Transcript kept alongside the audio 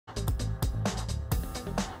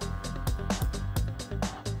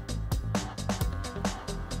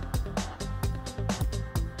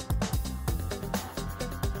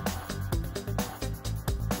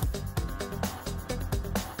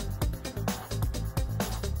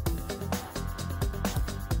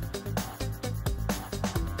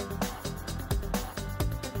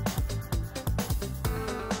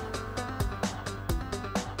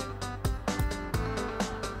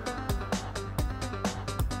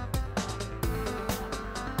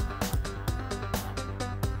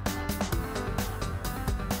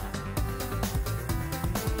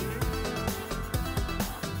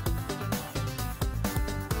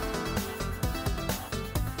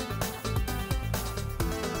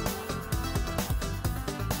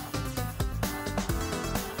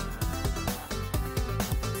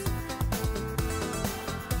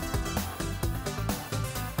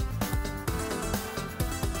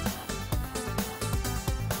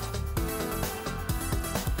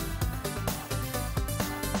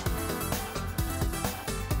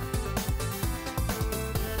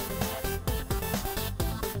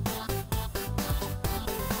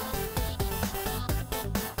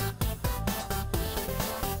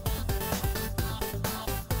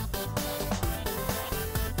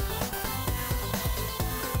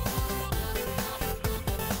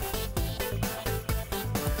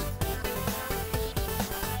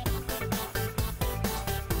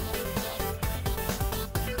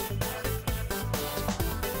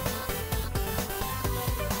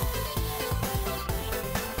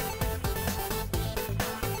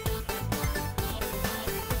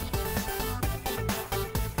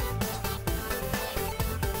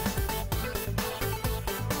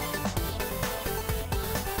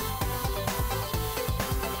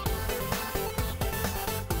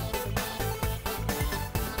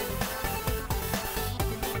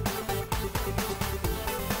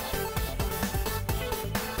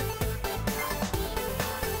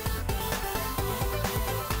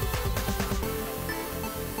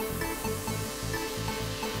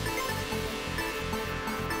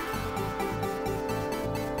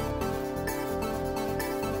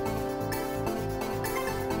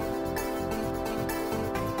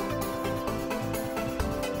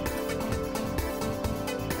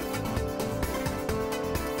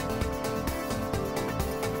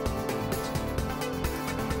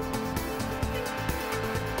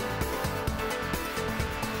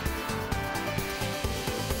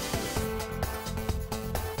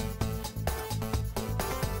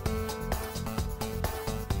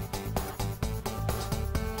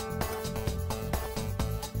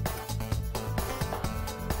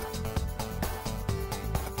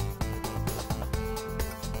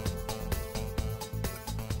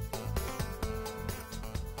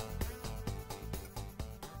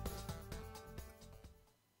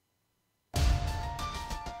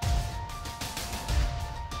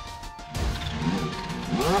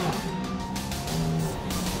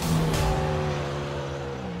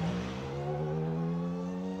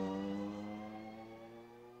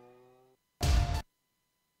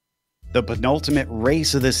The penultimate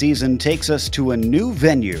race of the season takes us to a new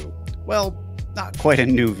venue. Well, not quite a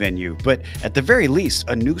new venue, but at the very least,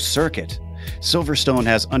 a new circuit. Silverstone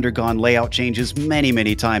has undergone layout changes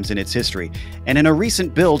many times in its history, and in a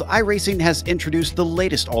recent build, iRacing has introduced the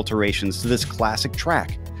latest alterations to this classic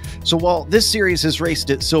track. So while this series has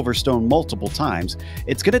raced at Silverstone multiple times,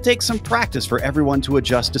 it's going to take some practice for everyone to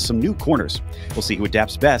adjust to some new corners. We'll see who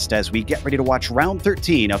adapts best as we get ready to watch round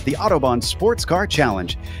 13 of the Autobahn Sportscar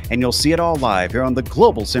Challenge, and you'll see it all live here on the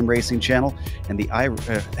Global SimRacing Channel. And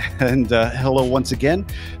hello once again.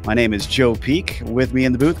 My name is Joe Peak. With me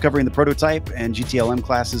in the booth covering the prototype and GTLM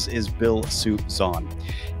classes is Bill Zahn.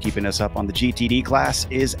 Keeping us up on the GTD class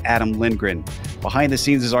is Adam Lindgren. Behind the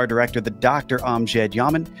scenes is our director, the Dr. Amjad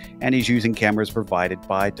Yaman, and he's using cameras provided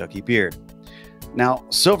by Ducky Beard. Now,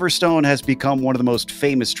 Silverstone has become one of the most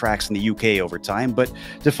famous tracks in the UK over time, but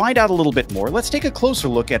to find out a little bit more, let's take a closer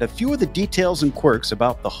look at a few of the details and quirks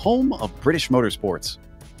about the home of British motorsports.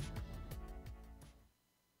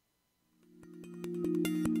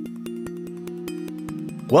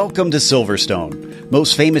 Welcome to Silverstone.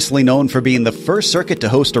 Most famously known for being the first circuit to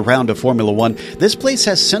host a round of Formula One, this place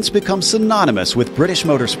has since become synonymous with British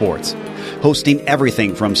motorsports. Hosting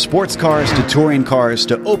everything from sports cars to touring cars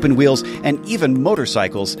to open wheels and even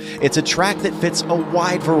motorcycles, it's a track that fits a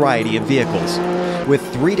wide variety of vehicles. With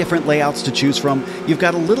 3 different layouts to choose from, you've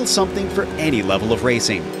got a little something for any level of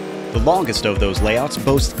racing. The longest of those layouts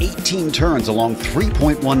boasts 18 turns along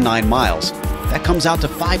 3.19 miles. That comes out to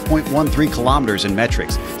 5.13 kilometers in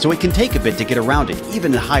metrics, so it can take a bit to get around it,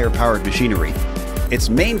 even in higher-powered machinery. Its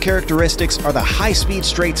main characteristics are the high-speed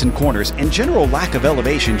straights and corners and general lack of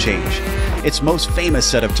elevation change. Its most famous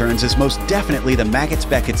set of turns is most definitely the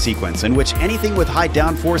Maggots-Beckett sequence, in which anything with high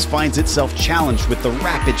downforce finds itself challenged with the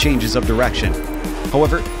rapid changes of direction.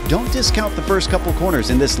 However, don't discount the first couple corners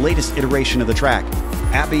in this latest iteration of the track.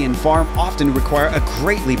 Abbey and Farm often require a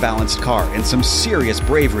greatly balanced car and some serious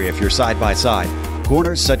bravery if you're side by side.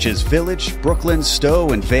 Corners such as Village, Brooklyn, Stowe,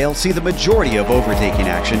 and Vale see the majority of overtaking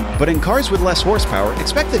action, but in cars with less horsepower,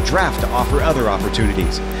 expect the draft to offer other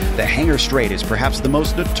opportunities. The Hangar Straight is perhaps the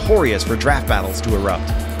most notorious for draft battles to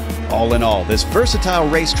erupt. All in all, this versatile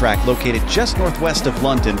racetrack located just northwest of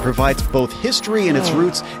London provides both history in its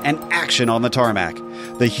roots and action on the tarmac.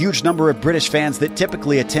 The huge number of British fans that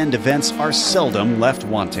typically attend events are seldom left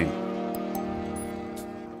wanting.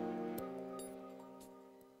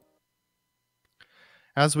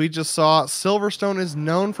 As we just saw, Silverstone is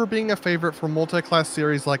known for being a favorite for multi-class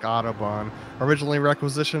series like Autobahn. Originally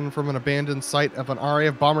requisitioned from an abandoned site of an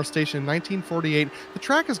RAF bomber station in 1948, the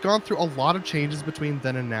track has gone through a lot of changes between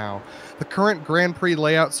then and now. The current Grand Prix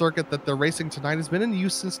layout circuit that they're racing tonight has been in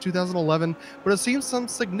use since 2011, but has seen some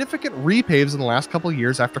significant repaves in the last couple of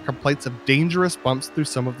years after complaints of dangerous bumps through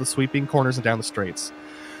some of the sweeping corners and down the straights.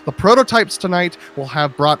 The prototypes tonight will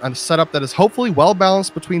have brought a setup that is hopefully well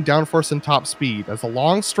balanced between downforce and top speed, as the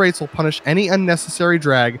long straights will punish any unnecessary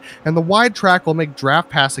drag and the wide track will make draft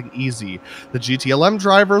passing easy. The GTLM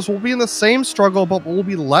drivers will be in the same struggle but will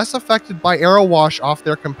be less affected by aero wash off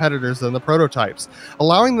their competitors than the prototypes,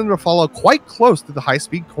 allowing them to follow quite close to the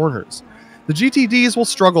high-speed corners. The GTDs will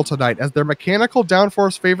struggle tonight as their mechanical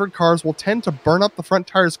downforce favored cars will tend to burn up the front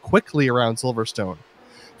tires quickly around Silverstone.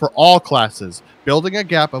 For all classes, building a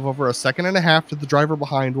gap of over 1.5 seconds to the driver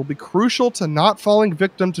behind will be crucial to not falling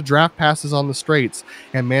victim to draft passes on the straights,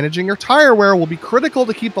 and managing your tire wear will be critical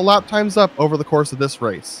to keep the lap times up over the course of this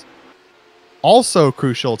race. Also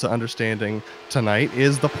crucial to understanding tonight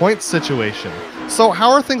is the points situation. So how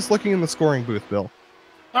are things looking in the scoring booth, Bill?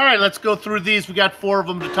 All right, let's go through these. We got 4 of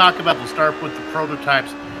them to talk about. We'll start with the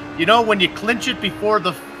prototypes. You know, when you clinch it before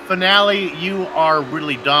the finale, you are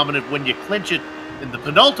really dominant. When you clinch it in the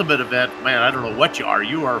penultimate event, man, I don't know what you are.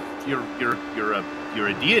 You're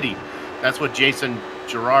a deity. That's what Jason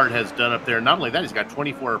Gerard has done up there. Not only that, he's got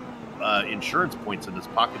 24 insurance points in his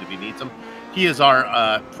pocket if he needs them. He is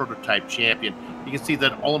our prototype champion. You can see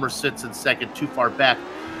that Oliver sits in second, too far back.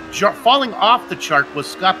 Falling off the chart was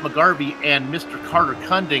Scott McGarvey and Mr. Carter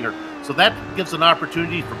Kundinger. So that gives an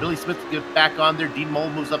opportunity for Billy Smith to get back on there. Dean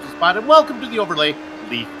Mole moves up the spot. And welcome to the overlay,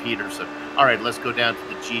 Leif Peterson. All right, let's go down to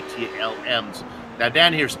the GTLMs. Now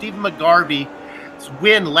down here, Stephen McGarvey's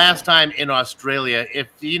win last time in Australia. If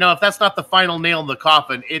that's not the final nail in the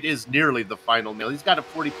coffin, it is nearly the final nail. He's got a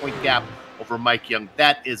 40-point gap over Mike Young.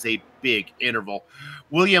 That is a big interval.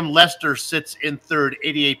 William Lester sits in third,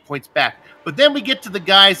 88 points back. But then we get to the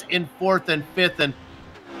guys in fourth and fifth, and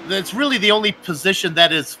that's really the only position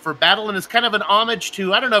that is for battle, and it's kind of an homage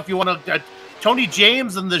to, I don't know if you want to, Tony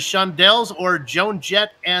James and the Shondells or Joan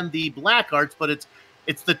Jett and the Blackhearts, but it's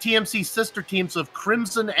It's the TMC sister teams of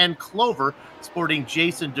Crimson and Clover, sporting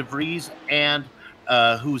Jason DeVries and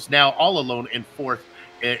who's now all alone in fourth,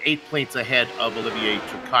 8 points ahead of Olivier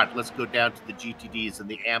Turcotte. Let's go down to the GTDs and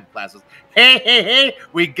the AM classes. Hey,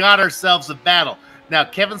 we got ourselves a battle. Now,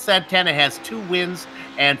 Kevin Santana has 2 wins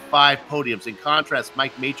and 5 podiums. In contrast,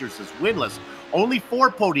 Mike Majors is winless. Only 4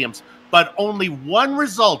 podiums, but only 1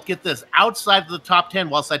 result, get this, outside of the top 10,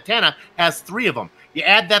 while Santana has 3 of them. You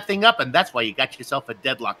add that thing up, and that's why you got yourself a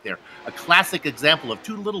deadlock there. A classic example of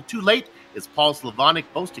too little, too late is Paul Slavonic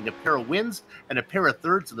boasting a pair of wins and a pair of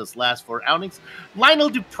thirds in his last 4 outings. Lionel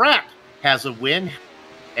Duprat has a win.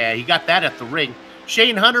 He got that at the ring.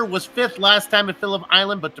 Shane Hunter was 5th last time at Phillip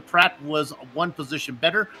Island, but Duprat was 1 position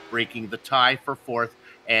better, breaking the tie for 4th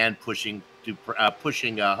and pushing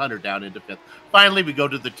Hunter down into 5th. Finally, we go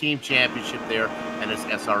to the team championship there, and it's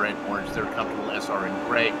SRN Orange. They're comfortable SRN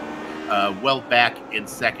Gray. Well back in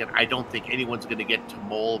 2nd. I don't think anyone's going to get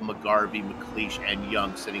Tamol, McGarvey, McLeish, and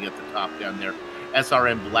Young sitting at the top down there.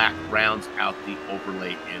 SRM Black rounds out the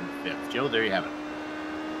overlay in 5th. Joe, there you have it.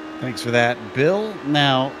 Thanks for that, Bill.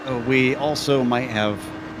 Now, we also might have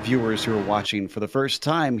viewers who are watching for the first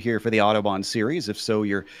time here for the Autobahn series. If so,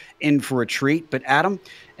 you're in for a treat. But Adam,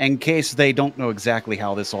 in case they don't know exactly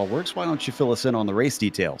how this all works, why don't you fill us in on the race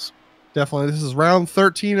details? Definitely. This is round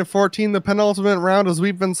 13 of 14, the penultimate round, as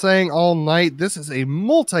we've been saying all night. This is a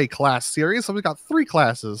multi-class series, so we've got 3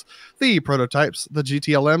 classes: the prototypes, the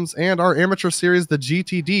GTLMs, and our amateur series, the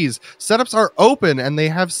GTDs. Setups are open, and they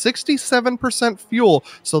have 67% fuel,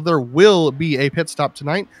 so there will be a pit stop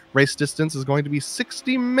tonight. Race distance is going to be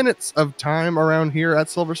 60 minutes of time around here at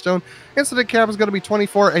Silverstone. Incident cap is going to be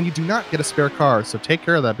 24, and you do not get a spare car, so take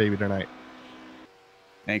care of that baby tonight.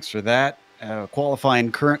 Thanks for that.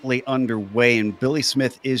 Qualifying currently underway, and Billy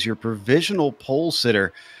Smith is your provisional pole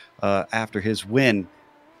sitter after his win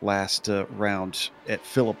last round at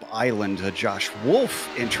Phillip Island. Josh Wolf,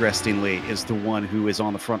 interestingly, is the one who is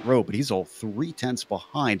on the front row, but he's all 3/10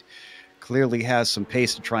 behind. Clearly has some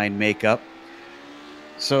pace to try and make up.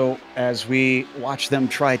 So as we watch them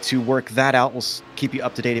try to work that out, we'll keep you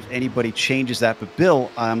up to date if anybody changes that. But Bill,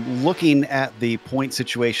 I'm looking at the point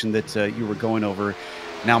situation that you were going over.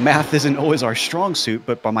 Now, math isn't always our strong suit,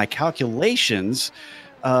 but by my calculations,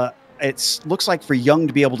 it looks like for Young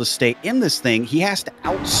to be able to stay in this thing, he has to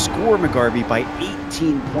outscore McGarvey by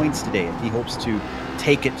 18 points today if he hopes to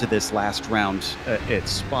take it to this last round at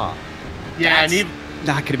Spa. Yeah, That's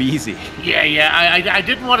not going to be easy. Yeah. I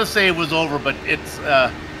didn't want to say it was over, but it's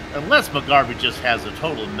unless McGarvey just has a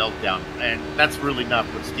total meltdown, and that's really not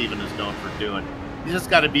what Steven is known for doing. You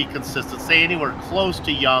just got to be consistent. Stay anywhere close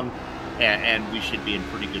to Young, and we should be in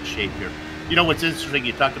pretty good shape here. You know what's interesting?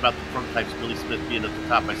 You talked about the prototypes, Billy Smith being at the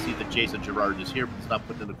top. I see that Jason Gerard is here, but he's not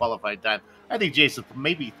putting in the qualifying time. I think Jason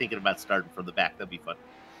may be thinking about starting from the back. That'd be fun.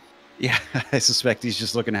 Yeah, I suspect he's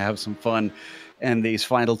just looking to have some fun in these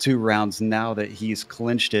final 2 rounds now that he's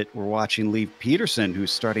clinched it. We're watching Lee Peterson,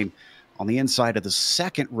 who's starting on the inside of the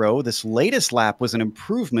 2nd row. This latest lap was an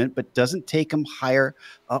improvement, but doesn't take him higher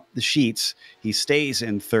up the sheets. He stays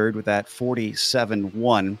in 3rd with that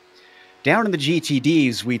 47.1. Down in the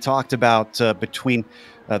GTDs, we talked about between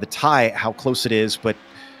the tie, how close it is. But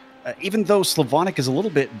even though Slavonic is a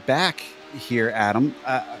little bit back here, Adam,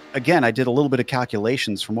 again, I did a little bit of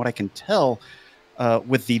calculations. From what I can tell,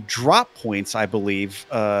 with the drop points, I believe,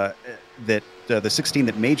 that the 16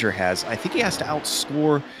 that Major has, I think he has to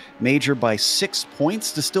outscore Major by 6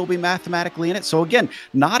 points to still be mathematically in it. So again,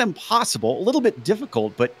 not impossible, a little bit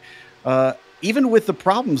difficult, but even with the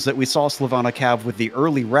problems that we saw Slavonic have with the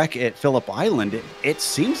early wreck at Phillip Island, it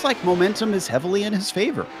seems like momentum is heavily in his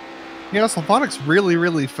favor. Yeah, Slavonic's really,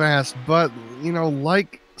 really fast, but,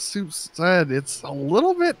 like Soup said, it's a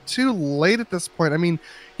little bit too late at this point. I mean,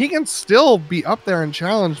 he can still be up there and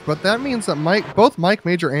challenge, but that means that both Mike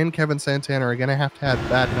Major and Kevin Santana are going to have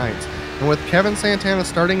bad nights. And with Kevin Santana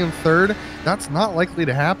starting in 3rd, that's not likely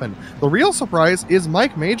to happen. The real surprise is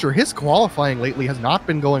Mike Major. His qualifying lately has not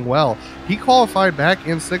been going well. He qualified back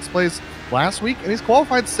in 6th place last week, and he's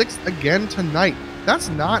qualified 6th again tonight. That's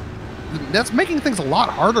making things a lot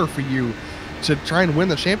harder for you to try and win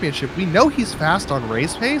the championship. We know he's fast on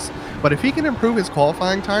race pace, but if he can improve his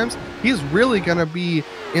qualifying times, he's really going to be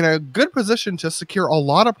in a good position to secure a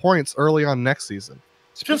lot of points early on next season.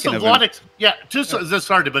 To Slavonics, but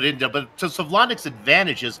to Slavonics'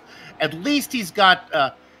 advantages, at least he's got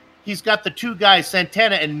the 2 guys,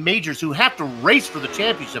 Santana and Majors, who have to race for the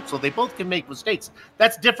championship, so they both can make mistakes.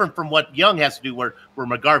 That's different from what Young has to do, where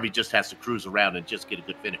McGarvey just has to cruise around and just get a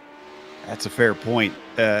good finish. That's a fair point.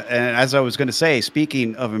 And as I was going to say,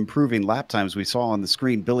 speaking of improving lap times, we saw on the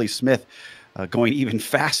screen Billy Smith going even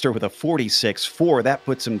faster with a 46.4. That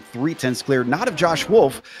puts him 3/10 clear, not of Josh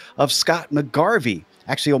Wolf, of Scott McGarvey.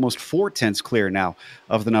 Actually, almost 4/10 clear now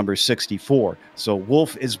of the number 64. So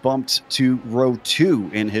Wolf is bumped to row 2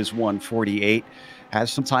 in his 148.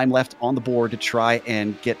 Has some time left on the board to try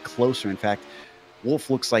and get closer. In fact, Wolf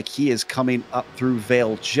looks like he is coming up through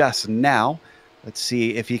Vale just now. Let's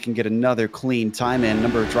see if he can get another clean time in. A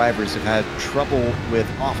number of drivers have had trouble with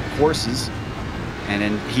off courses, and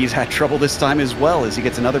then he's had trouble this time as well as he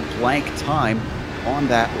gets another blank time on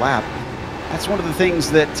that lap. That's one of the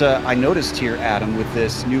things that I noticed here, Adam, with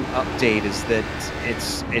this new update is that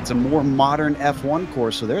it's a more modern F1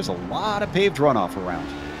 course, so there's a lot of paved runoff around.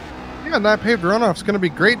 Yeah, and that paved runoff is going to be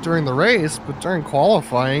great during the race, but during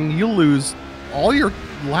qualifying, you lose all your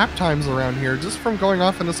lap times around here just from going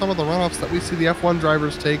off into some of the runoffs that we see the F1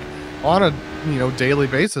 drivers take on a daily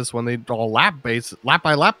basis when they lap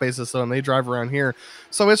by lap basis when they drive around here.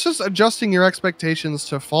 So it's just adjusting your expectations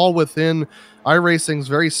to fall within iRacing's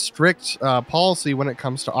very strict policy when it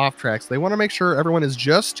comes to off tracks. They want to make sure everyone is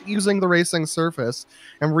just using the racing surface,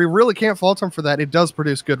 and we really can't fault them for that. It does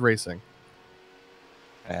produce good racing.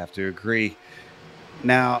 I have to agree.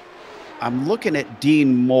 Now, I'm looking at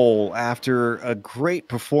Dean Mole after a great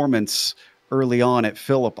performance early on at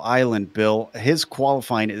Phillip Island, Bill. His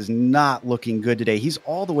qualifying is not looking good today. He's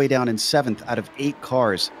all the way down in 7th out of 8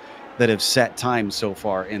 cars that have set time so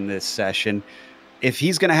far in this session. If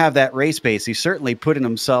he's going to have that race pace, he's certainly putting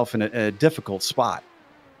himself in a difficult spot.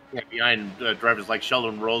 Yeah, behind drivers like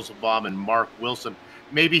Sheldon Rosenbaum and Mark Wilson.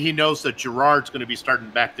 Maybe he knows that Gerard's going to be starting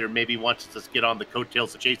back there. Maybe he wants to get on the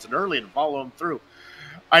coattails of Jason early and follow him through.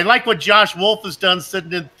 I like what Josh Wolf has done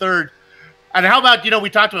sitting in 3rd. And how about, we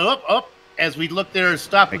talked about as we look there,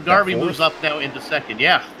 Stop McGarvey moves up now into 2nd.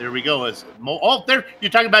 Yeah, there we go. There you're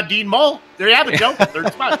talking about Dean Mole. There you have it, Joe.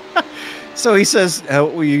 3rd spot. So he says,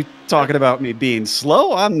 were you talking about me being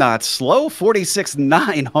slow? I'm not slow.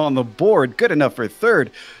 46.9 on the board. Good enough for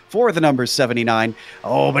 3rd for the number 79.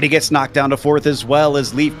 Oh, but he gets knocked down to 4th as well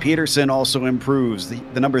as Leif Peterson also improves.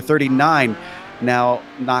 The number 39 now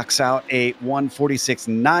knocks out a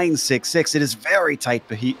 146.966. It is very tight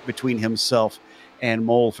between himself and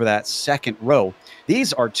Mole for that 2nd row.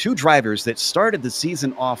 These are 2 drivers that started the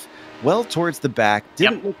season off well towards the back,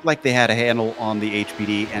 didn't look like they had a handle on the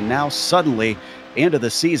HPD, and now suddenly, end of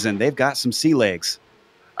the season, they've got some sea legs.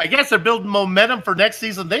 I guess they're building momentum for next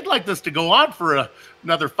season. They'd like this to go on for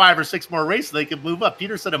another 5 or 6 more races. They could move up.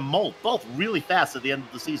 Peterson and Mole, both really fast at the end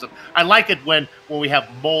of the season. I like it when we have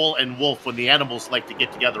Mole and Wolf, when the animals like to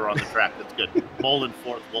get together on the track. That's good. Mole in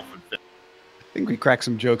 4th, Wolf in 5th. I think we cracked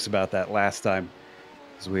some jokes about that last time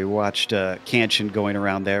as we watched Cancian going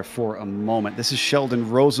around there for a moment. This is Sheldon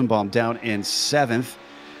Rosenbaum down in 7th.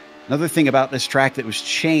 Another thing about this track that was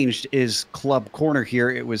changed is Club Corner here.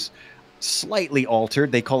 It was slightly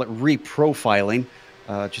altered. They call it reprofiling.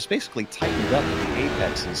 Just basically tightened up at the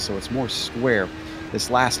apexes, so it's more square.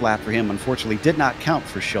 This last lap for him, unfortunately, did not count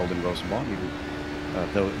for Sheldon Rosenbaum, even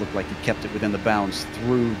though it looked like he kept it within the bounds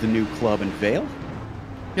through the new club in Vale.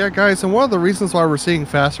 Yeah, guys, and one of the reasons why we're seeing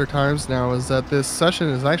faster times now is that this session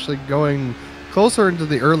is actually going closer into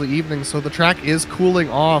the early evening, so the track is cooling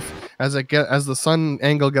off as the sun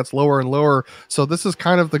angle gets lower and lower. So this is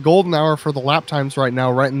kind of the golden hour for the lap times right now,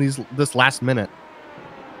 right in this last minute.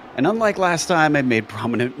 And unlike last time, I made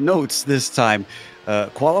prominent notes this time.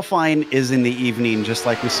 Qualifying is in the evening, just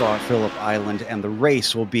like we saw at Phillip Island, and the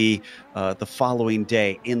race will be the following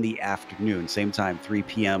day in the afternoon, same time, 3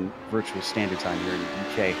 p.m. virtual standard time here in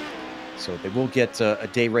the UK. So they will get a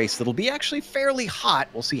day race that'll be actually fairly hot.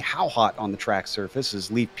 We'll see how hot on the track surface as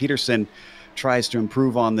Leif Peterson tries to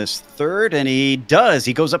improve on this 3rd, and he does.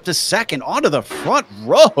 He goes up to 2nd onto the front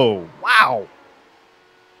row. Wow.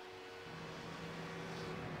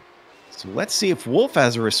 So let's see if Wolf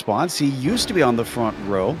has a response. He used to be on the front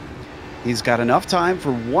row. He's got enough time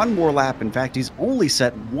for 1 more lap. In fact, he's only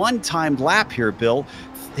set 1 timed lap here, Bill.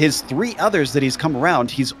 His 3 others that he's come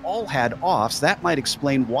around, he's all had offs. That might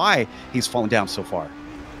explain why he's fallen down so far.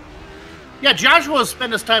 Yeah, Joshua has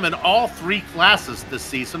spent his time in all 3 classes this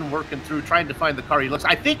season, working through, trying to find the car he looks.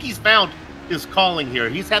 I think he's found his calling here.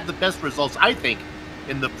 He's had the best results, I think,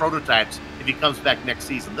 in the prototypes if he comes back next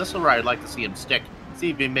season. This is where I'd like to see him stick. See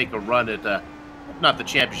if he can make a run at, not the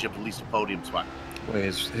championship, at least a podium spot. Boy,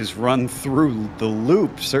 his run through the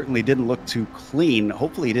loop certainly didn't look too clean.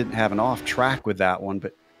 Hopefully he didn't have an off track with that one,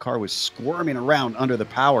 but the car was squirming around under the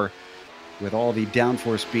power with all the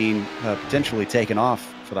downforce being potentially taken off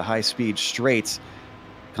for the high-speed straights.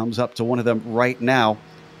 Comes up to one of them right now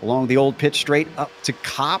along the old pit straight up to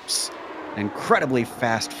Cops. Incredibly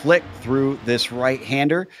fast flick through this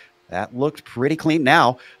right-hander. That looked pretty clean.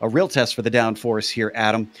 Now, a real test for the downforce here,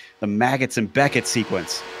 Adam. The Maggots and Beckett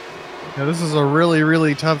sequence. Yeah, this is a really,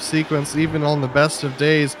 really tough sequence, even on the best of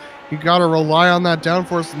days. You got to rely on that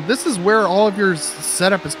downforce. And this is where all of your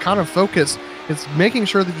setup is kind of focused. It's making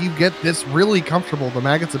sure that you get this really comfortable, the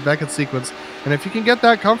Maggots and Beckett sequence. And if you can get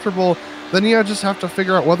that comfortable, then you just have to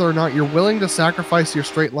figure out whether or not you're willing to sacrifice your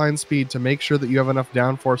straight line speed to make sure that you have enough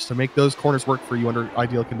downforce to make those corners work for you under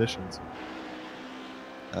ideal conditions.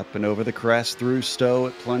 Up and over the crest through Stowe.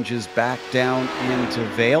 It plunges back down into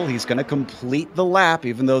Vale. He's going to complete the lap,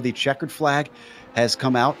 even though the checkered flag has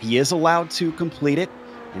come out. He is allowed to complete it.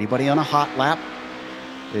 Anybody on a hot lap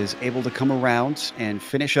is able to come around and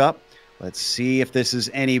finish up. Let's see if this is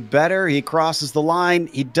any better. He crosses the line.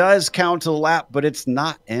 He does count a lap, but it's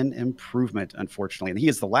not an improvement, unfortunately. And he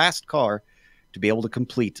is the last car to be able to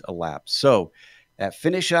complete a lap. So that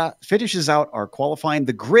finishes out our qualifying.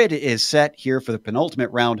 The grid is set here for the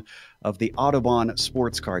penultimate round of the Autobahn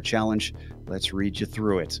Sportscar Challenge. Let's read you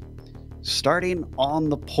through it. Starting on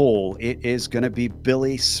the pole, it is going to be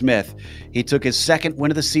Billy Smith. He took his second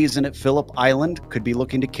win of the season at Phillip Island. Could be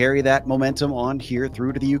looking to carry that momentum on here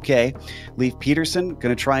through to the UK. Leif Peterson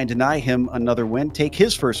going to try and deny him another win. Take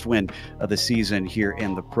his first win of the season here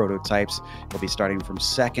in the prototypes. He'll be starting from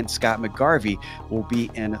second. Scott McGarvey will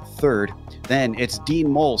be in third. Then it's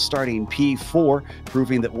Dean Mole starting P4,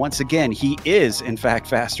 proving that once again he is in fact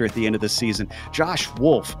faster at the end of the season. Josh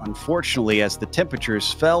Wolf, unfortunately, as the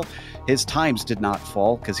temperatures fell, his times did not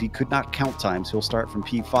fall because he could not count times. He'll start from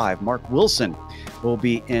P5. Mark Wilson will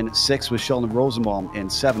be in 6th with Sheldon Rosenbaum in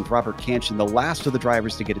 7th. Robert Kanchan, the last of the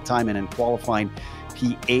drivers to get a time in qualifying,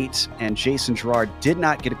 P8. And Jason Gerard did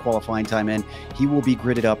not get a qualifying time in. He will be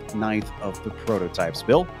gridded up 9th of the prototypes.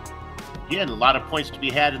 Bill? Yeah, and a lot of points to be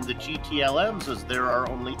had in the GTLMs as there are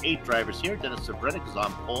only 8 drivers here. Dennis Sabredick is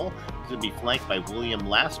on pole. He's going to be flanked by William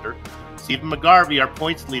Laster. Stephen McGarvey, our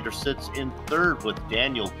points leader, sits in 3rd with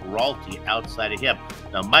Daniel Peralti outside of him.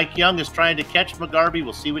 Now, Mike Young is trying to catch McGarvey.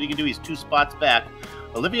 We'll see what he can do. He's 2 spots back.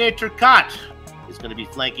 Olivier Turcotte is going to be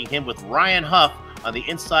flanking him with Ryan Huff on the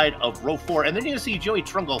inside of row 4. And then you're going to see Joey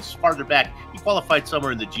Trungle farther back. He qualified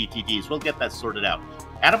somewhere in the GTDs. We'll get that sorted out.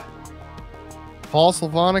 Adam? Paul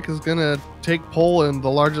Slavonic is going to take pole in the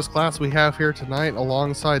largest class we have here tonight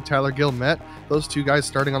alongside Tyler Gilmet. Those two guys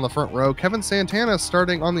starting on the front row. Kevin Santana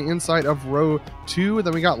starting on the inside of row 2.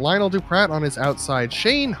 Then we got Lionel Duprat on his outside.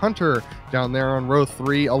 Shane Hunter down there on row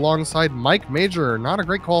 3 alongside Mike Major. Not a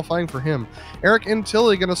great qualifying for him. Eric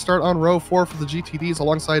Intilli going to start on row 4 for the GTDs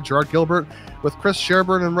alongside Gerard Gilbert, with Chris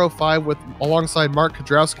Sherburne in row 5 alongside Mark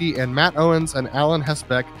Kudrowski, and Matt Owens and Alan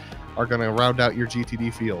Hesbeck are going to round out your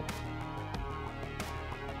GTD field.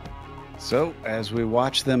 So as we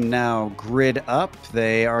watch them now grid up,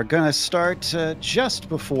 they are going to start just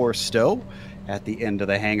before Stowe at the end of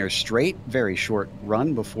the hangar straight. Very short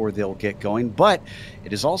run before they'll get going, but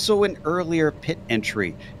it is also an earlier pit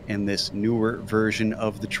entry in this newer version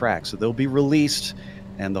of the track. So they'll be released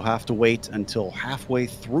and they'll have to wait until halfway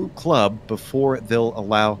through club before they'll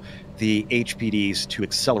allow the HPDs to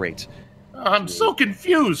accelerate. I'm so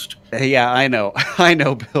confused. Yeah, I know. I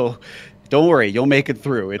know, Bill. Don't worry, you'll make it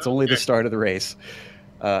through. It's only the start of the race.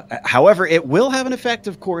 However, it will have an effect,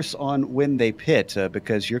 of course, on when they pit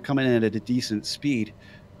because you're coming in at a decent speed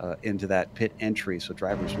into that pit entry. So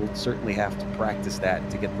drivers will certainly have to practice that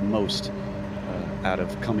to get the most out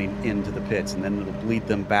of coming into the pits. And then it'll bleed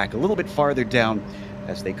them back a little bit farther down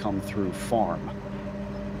as they come through farm.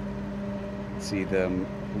 See them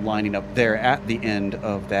lining up there at the end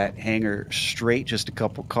of that hangar straight. Just a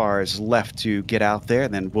couple cars left to get out there,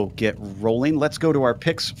 then we'll get rolling. Let's go to our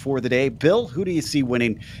picks for the day. Bill, who do you see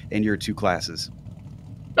winning in your 2 classes?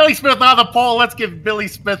 Billy Smith on the pole. Let's give Billy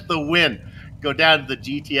Smith the win. Go down to the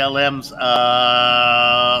GTLMs.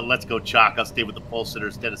 Let's go chalk. I'll stay with the pole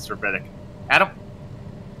sitters, Dennis Serbetic. Adam?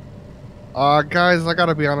 Guys, I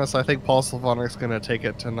gotta be honest, I think Paul Slavonic's gonna take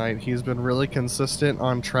it tonight. He's been really consistent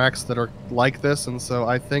on tracks that are like this, and so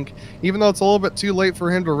I think, even though it's a little bit too late for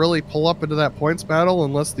him to really pull up into that points battle,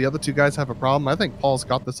 unless the other 2 guys have a problem, I think Paul's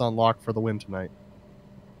got this on lock for the win tonight.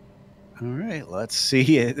 All right, let's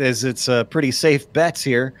see, as it's pretty safe bets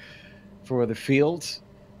here for the field.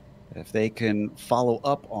 If they can follow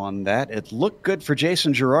up on that. It looked good for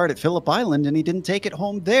Jason Gerard at Phillip Island, and he didn't take it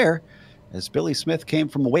home there, as Billy Smith came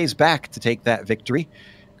from a ways back to take that victory.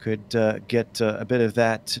 Could get a bit of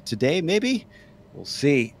that today, maybe? We'll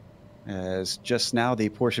see. As just now the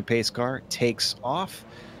Porsche pace car takes off,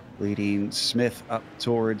 leading Smith up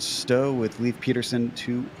towards Stowe with Leif Peterson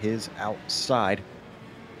to his outside.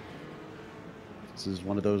 This is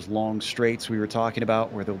one of those long straights we were talking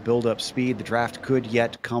about where they'll build up speed. The draft could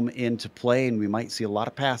yet come into play, and we might see a lot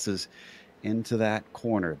of passes into that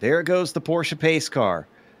corner. There goes the Porsche pace car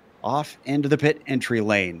off into the pit entry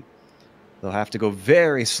lane. They'll have to go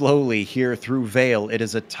very slowly here through Vale. It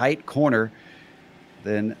is a tight corner.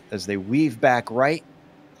 Then as they weave back right,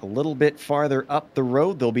 a little bit farther up the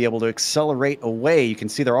road, they'll be able to accelerate away. You can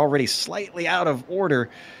see they're already slightly out of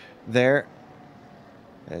order there.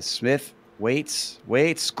 As Smith waits.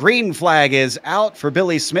 Green flag is out for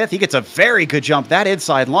Billy Smith. He gets a very good jump. That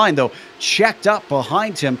inside line, though, checked up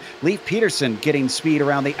behind him. Leif Peterson getting speed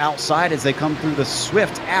around the outside as they come through the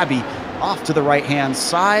Swift Abbey off to the right-hand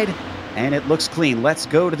side. And it looks clean. Let's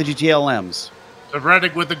go to the GTLMs.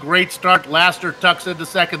 Reddick with a great start. Laster tucks into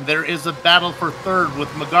second. There is a battle for third with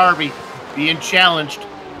McGarvey being challenged.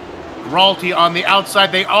 Gralty on the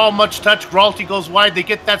outside. They all much touch. Gralty goes wide. They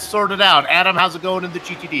get that sorted out. Adam, how's it going in the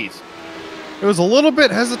GTDs? It was a little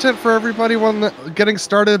bit hesitant for everybody when getting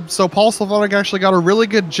started, so Paul Slavonic actually got a really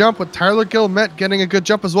good jump with Tyler Gilmet getting a good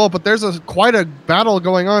jump as well, but there's quite a battle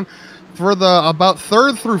going on for the about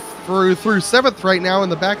third through seventh right now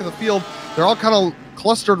in the back of the field. They're all kind of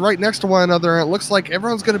clustered right next to one another, and it looks like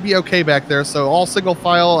everyone's going to be okay back there, so all single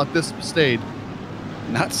file at this stage.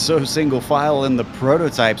 Not so single file in the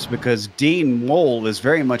prototypes because Dean Mole is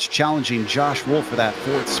very much challenging Josh Wolf for that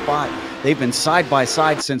fourth spot. They've been side by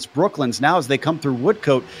side since Brooklands. Now as they come through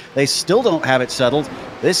Woodcote, they still don't have it settled.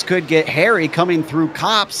 This could get hairy coming through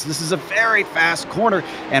Cops. This is a very fast corner,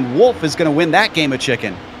 and Wolf is going to win that game of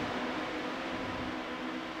chicken.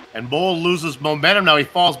 And Mole loses momentum. Now he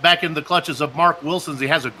falls back into the clutches of Mark Wilson. He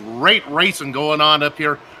has a great racing going on up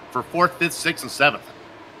here for 4th, 5th, 6th, and 7th.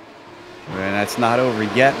 And that's not over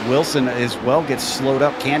yet. Wilson as well gets slowed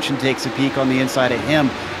up. Cancian takes a peek on the inside of him.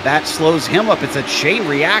 That slows him up. It's a chain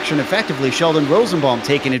reaction effectively. Sheldon Rosenbaum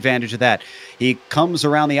taking advantage of that. He comes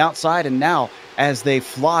around the outside, and now as they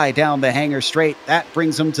fly down the hangar straight, that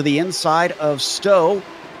brings him to the inside of Stowe.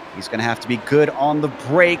 He's going to have to be good on the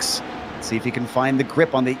brakes. Let's see if he can find the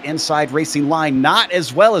grip on the inside racing line. Not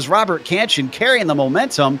as well as Robert Cancian carrying the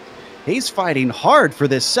momentum. He's fighting hard for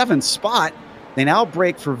this 7th spot. They now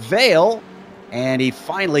break for Vale, and he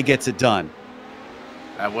finally gets it done.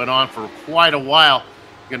 That went on for quite a while.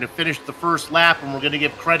 Going to finish the first lap, and we're going to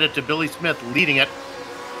give credit to Billy Smith leading it.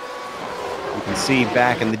 You can see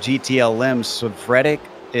back in the GTLM, so Freddick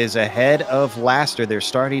is ahead of Laster. They're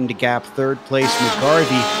starting to gap third place McGarvey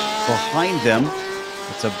behind them.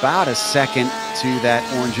 It's about a second to that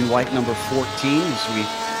orange and white number 14. So we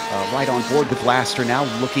right on board with Laster now,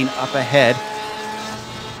 looking up ahead.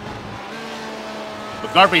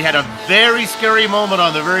 McGarvey had a very scary moment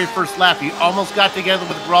on the very first lap. He almost got together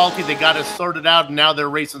with Gralty. They got it sorted out, and now they're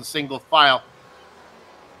racing single file.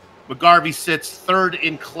 McGarvey sits third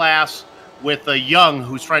in class with Young,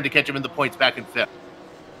 who's trying to catch him in the points back in 5th.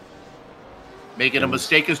 Making a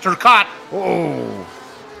mistake is Turcotte. Oh.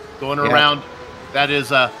 Going around. That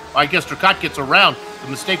is, I guess Turcotte gets around.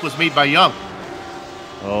 The mistake was made by Young.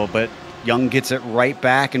 Oh, but Young gets it right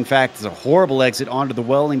back. In fact, it's a horrible exit onto the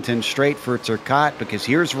Wellington straight for Turcotte because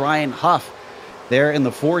here's Ryan Huff there in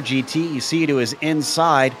the 4GT. You see to his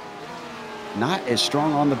inside. Not as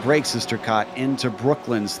strong on the brakes as Turcotte into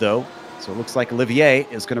Brooklands, though. So it looks like Olivier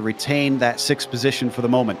is going to retain that 6th position for the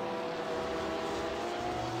moment.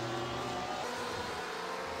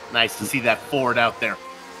 Nice to see that Ford out there.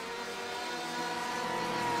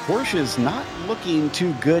 Porsche's not looking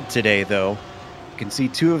too good today, though. You can see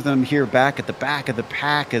 2 of them here back at the back of the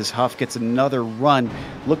pack as Huff gets another run.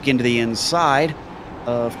 Look into the inside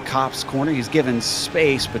of Kopp's corner. He's given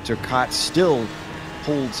space, but Turcotte still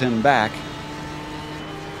holds him back.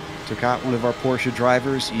 Turcotte, one of our Porsche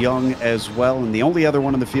drivers, Young as well, and the only other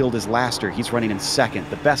one in the field is Laster. He's running in 2nd,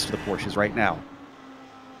 the best of the Porsches right now.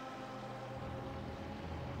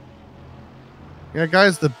 Yeah,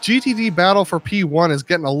 guys, the GTD battle for P1 is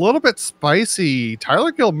getting a little bit spicy.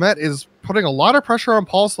 Tyler Gilmet is putting a lot of pressure on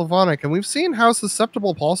Paul Slavonic, and we've seen how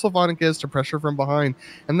susceptible Paul Slavonic is to pressure from behind,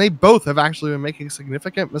 and they both have actually been making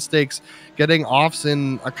significant mistakes, getting offs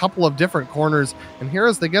in a couple of different corners, and here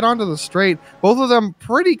as they get onto the straight, both of them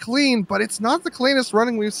pretty clean, but it's not the cleanest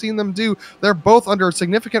running we've seen them do. They're both under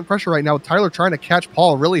significant pressure right now, with Tyler trying to catch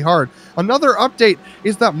Paul really hard. Another update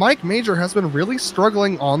is that Mike Major has been really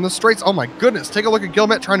struggling on the straights. Oh my goodness, take a look at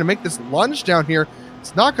Gilmet trying to make this lunge down here.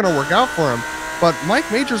 It's not going to work out for him. But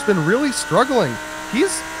Mike Major's been really struggling. He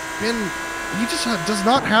just does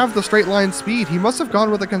not have the straight line speed. He must have gone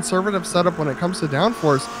with a conservative setup when it comes to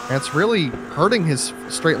downforce, and it's really hurting his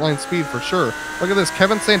straight line speed for sure. Look at this,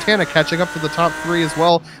 Kevin Santana catching up to the top 3 as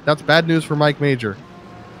well. That's bad news for Mike Major.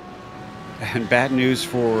 And bad news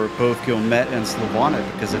for both Guillemette and Slavonic,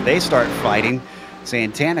 because if they start fighting,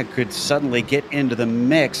 Santana could suddenly get into the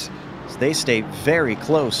mix as they stay very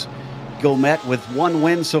close. Guillemette with 1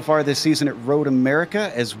 win so far this season at Road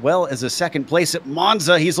America, as well as a second place at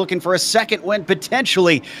Monza. He's looking for a second win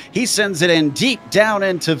potentially. He sends it in deep down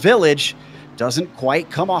into Village. Doesn't quite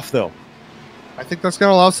come off though. I think that's going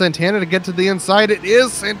to allow Santana to get to the inside. It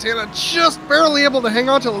is. Santana just barely able to hang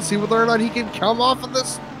on to it. Let's see whether or not he can come off of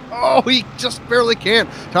this. Oh, he just barely can.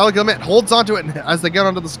 Tyler Guillemette holds onto it as they get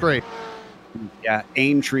onto the straight. Yeah,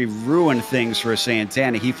 Aintree ruined things for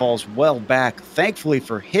Santana. He falls well back. Thankfully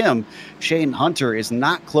for him, Shane Hunter is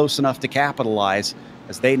not close enough to capitalize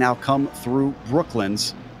as they now come through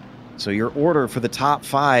Brooklands. So your order for the top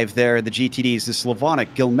 5 there, the GTDs, is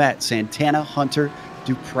Slavonic, Guillemette, Santana, Hunter,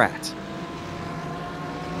 Duprat.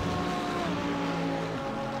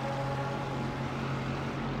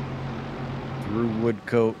 Through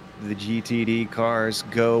Woodcote, the GTD cars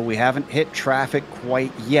go. We haven't hit traffic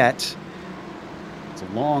quite yet. It's a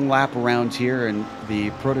long lap around here, and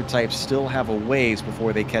the prototypes still have a ways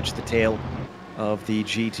before they catch the tail of the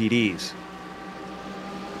GTDs.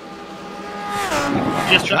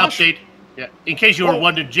 Just an update. Yeah, in case you were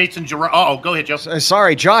wondering, Jason Girard. Oh, go ahead, Joe.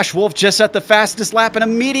 Sorry, Josh Wolf just set the fastest lap and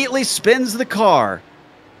immediately spins the car.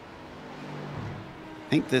 I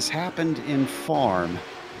think this happened in Farm.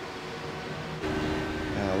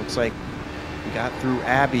 Looks like we got through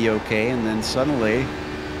Abbey okay, and then suddenly,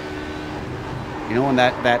 you know, in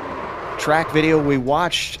that track video we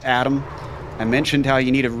watched, Adam, I mentioned how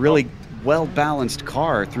you need a really well-balanced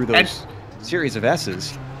car through those series of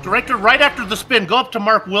S's. Director, right after the spin, go up to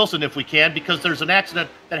Mark Wilson if we can, because there's an accident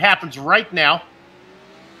that happens right now.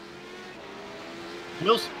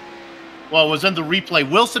 Wilson, well, it was in the replay.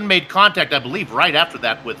 Wilson made contact, I believe, right after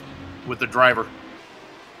that with the driver.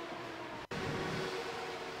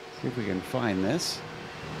 See if we can find this.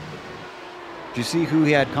 Did you see who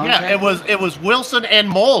he had contact? Yeah, it was Wilson and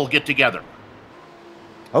Mole get together.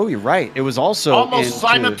 Oh, you're right. It was also almost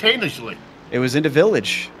simultaneously. It was into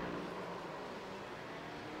Village.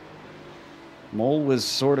 Mole was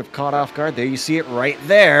sort of caught off guard. There you see it right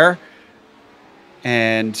there.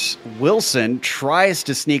 And Wilson tries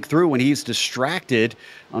to sneak through when he's distracted.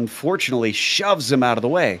 Unfortunately, shoves him out of the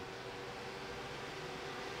way.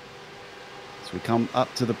 As we come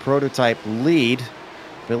up to the prototype lead,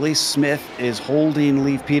 Billy Smith is holding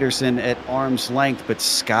Leif Peterson at arm's length, but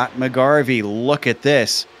Scott McGarvey, look at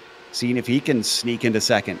this, seeing if he can sneak into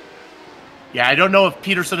second. Yeah, I don't know if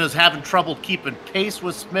Peterson is having trouble keeping pace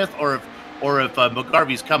with Smith or if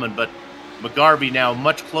McGarvey's coming, but McGarvey now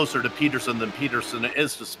much closer to Peterson than Peterson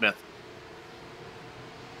is to Smith.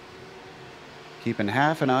 Keeping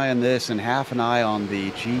half an eye on this and half an eye on the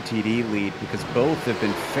GTD lead, because both have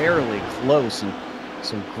been fairly close and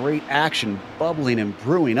some great action bubbling and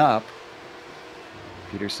brewing up.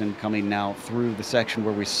 Peterson coming now through the section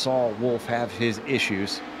where we saw Wolf have his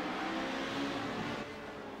issues.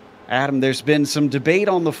 Adam, there's been some debate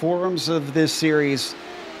on the forums of this series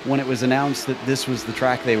when it was announced that this was the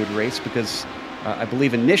track they would race, because I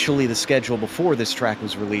believe initially the schedule before this track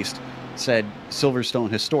was released said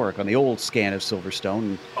Silverstone Historic on the old scan of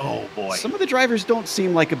Silverstone. Oh boy. Some of the drivers don't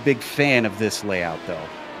seem like a big fan of this layout though.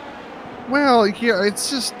 Well, yeah,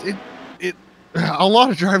 it's just a lot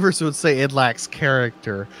of drivers would say it lacks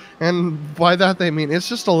character, and by that they mean it's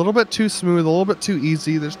just a little bit too smooth, a little bit too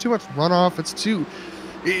easy. There's too much runoff.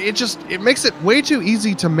 It makes it way too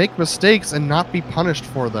easy to make mistakes and not be punished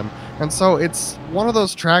for them. And so it's one of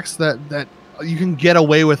those tracks that you can get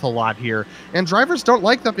away with a lot here. And drivers don't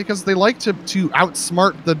like that because they like to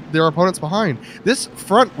outsmart their opponents behind. This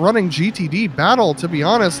front-running GTD battle, to be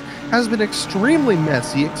honest, has been extremely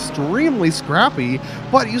messy, extremely scrappy,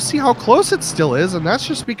 but you see how close it still is, and that's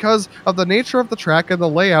just because of the nature of the track and the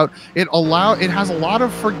layout. It has a lot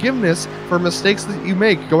of forgiveness for mistakes that you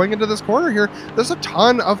make. Going into this corner here, there's a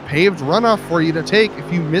ton of paved runoff for you to take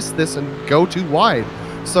if you miss this and go too wide.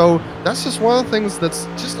 So that's just one of the things that's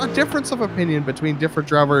just a difference of opinion between different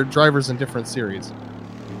drivers in different series.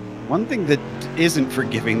 One thing that isn't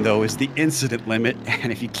forgiving, though, is the incident limit.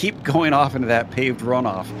 And if you keep going off into that paved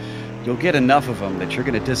runoff, you'll get enough of them that you're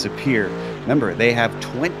going to disappear. Remember, they have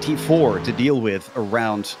 24 to deal with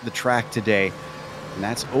around the track today, and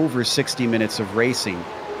that's over 60 minutes of racing.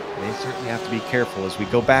 They certainly have to be careful. As we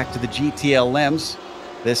go back to the GTLMs,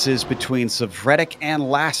 this is between Savretic and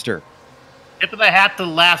Laster. Tip of the hat to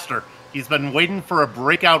Laster. He's been waiting for a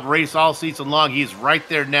breakout race all season long. He's right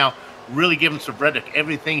there now, really giving Savretic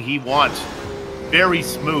everything he wants. Very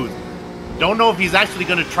smooth. Don't know if he's actually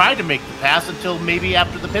going to try to make the pass until maybe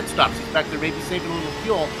after the pit stops. In fact, they're maybe saving a little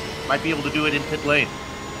fuel. Might be able to do it in pit lane.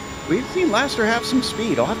 we've seen Laster have some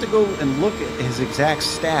speed. I'll have to go and look at his exact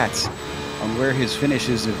stats on where his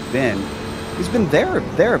finishes have been. He's been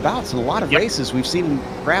thereabouts in a lot of races. We've seen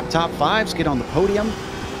him grab top fives, get on the podium.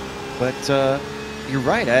 But you're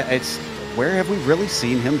right. It's where have we really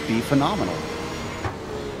seen him be phenomenal?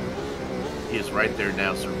 He is right there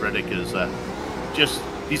now. So Reddick is just,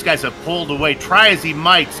 these guys have pulled away. Try as he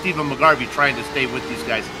might, Stephen McGarvey trying to stay with these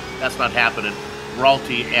guys. That's not happening.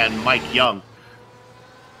 Ralty and Mike Young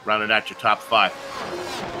rounding out your top 5.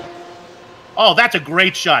 Oh, that's a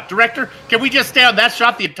great shot. Director, can we just stay on that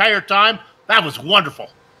shot the entire time? That was wonderful.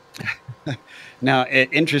 Now,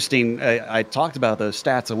 interesting, I talked about those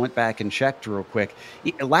stats. I went back and checked real quick.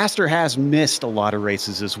 Laster has missed a lot of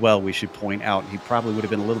races as well, we should point out. He probably would have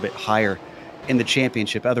been a little bit higher in the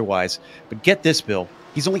championship otherwise. But get this, Bill.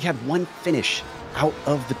 He's only had one finish out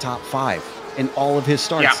of the top 5 in all of his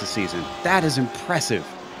starts this season. That is impressive.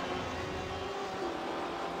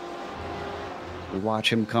 We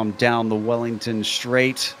watch him come down the Wellington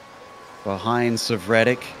straight behind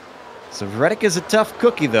Savretic. Savretic is a tough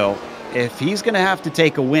cookie, though. If he's going to have to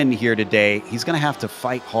take a win here today, he's going to have to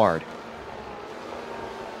fight hard.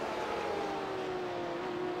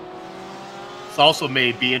 It's also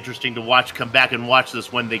may be interesting to come back and watch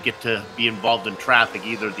this when they get to be involved in traffic,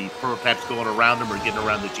 either the prototypes going around them or getting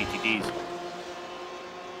around the GTDs.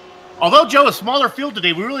 Although, Joe, a smaller field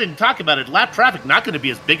today, we really didn't talk about it. Lap traffic not going to be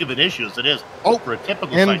as big of an issue as it is for a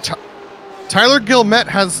typical site. Tyler Gilmet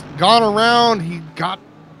has gone around. He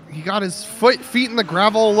got his feet in the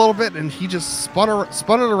gravel a little bit, and he just spun it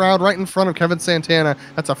around right in front of Kevin Santana.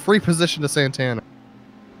 That's a free position to Santana.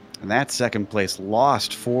 And that second place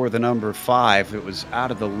lost for the number 5. It was out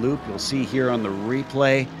of the loop. You'll see here on the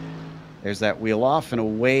replay. There's that wheel off, and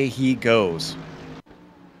away he goes.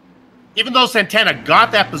 Even though Santana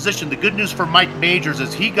got that position, the good news for Mike Majors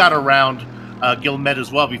is he got around Gilmet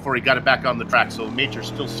as well before he got it back on the track. So Majors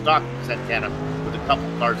still stuck Santana with a couple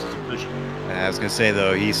cars as a cushion. I was going to say,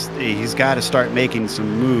 though, he's got to start making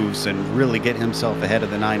some moves and really get himself ahead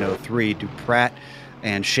of the 903. Duprat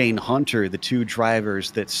and Shane Hunter, the 2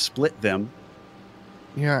 drivers that split them.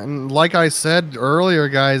 Yeah, and like I said earlier,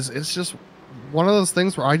 guys, it's just one of those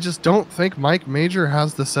things where I just don't think Mike Major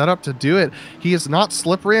has the setup to do it. He is not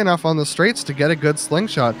slippery enough on the straights to get a good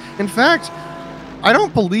slingshot. In fact, I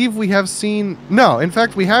don't believe we have seen... No, in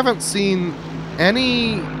fact, we haven't seen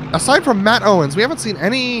any... Aside from Matt Owens, we haven't seen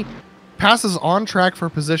any passes on track for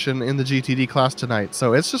position in the GTD class tonight.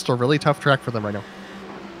 So it's just a really tough track for them right now.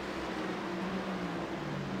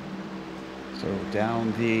 So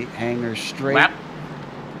down the hangar straight. Lap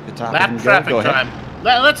traffic time.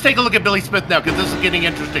 Let's take a look at Billy Smith now, because this is getting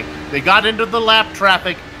interesting. They got into the lap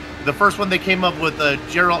traffic. The first one they came up with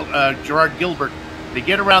Gerard Gilbert. They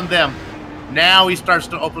get around them. Now he starts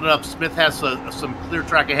to open it up. Smith has some clear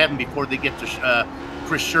track ahead of him before they get to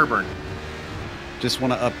Chris Sherburne. Just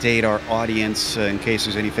want to update our audience in case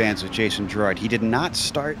there's any fans of Jason Gerard. He did not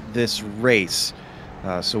start this race,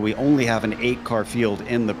 so we only have an 8-car field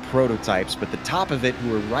in the prototypes. But the top of it,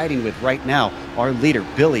 who we're riding with right now, our leader,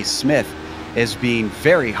 Billy Smith, is being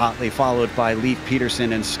very hotly followed by Leif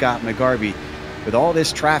Peterson and Scott McGarvey. With all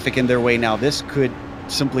this traffic in their way now, this could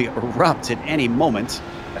simply erupt at any moment,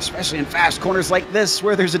 especially in fast corners like this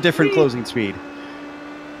where there's a different closing speed.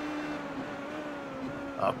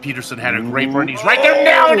 Peterson had a great run. He's right there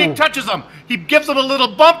now, and he touches him. He gives him a little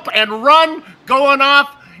bump and run. Going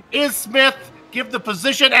off is Smith. Give the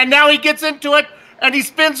position, and now he gets into it, and he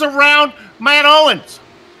spins around Matt Owens.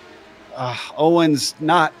 Owens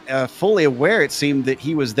not fully aware, it seemed, that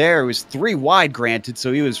he was there. It was 3 wide, granted,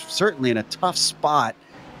 so he was certainly in a tough spot.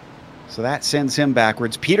 So that sends him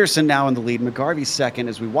backwards. Peterson now in the lead. McGarvey second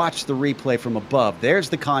as we watch the replay from above. There's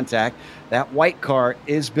the contact. That white car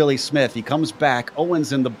is Billy Smith. He comes back.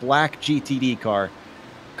 Owens in the black GTD car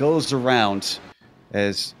goes around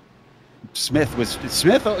as Smith was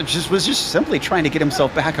just simply trying to get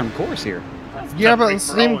himself back on course here. Yeah, but at the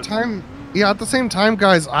same time... Yeah, at the same time,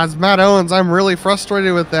 guys, as Matt Owens, I'm really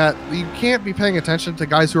frustrated with that. You can't be paying attention to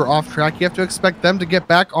guys who are off track. You have to expect them to get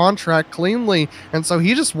back on track cleanly. And so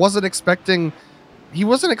he just wasn't expecting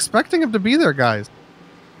him to be there, guys.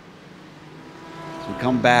 So we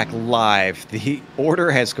come back live. The order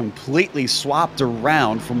has completely swapped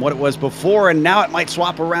around from what it was before, and now it might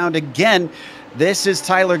swap around again. This is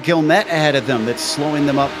Tyler Gilmet ahead of them that's slowing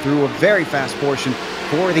them up through a very fast portion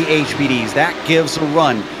for the HBDs. That gives a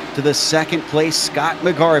run to the second place Scott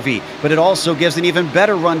McGarvey, but it also gives an even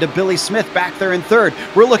better run to Billy Smith back there in third.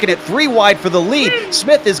 We're looking at 3 wide for the lead.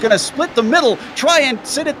 Smith is going to split the middle, try and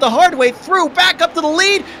sit it the hard way through, back up to the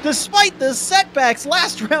lead. Despite the setbacks,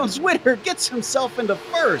 last round's winner gets himself into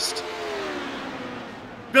first.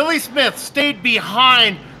 Billy Smith stayed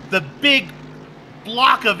behind the big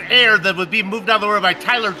block of air that would be moved out of the way by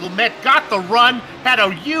Tyler Glumet, got the run, had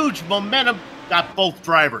a huge momentum, got both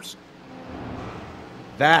drivers.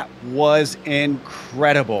 That was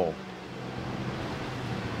incredible.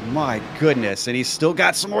 My goodness. And he's still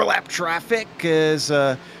got some more lap traffic as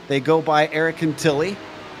they go by Eric and Tilly.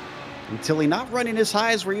 And Tilly not running as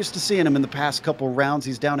high as we're used to seeing him in the past couple rounds.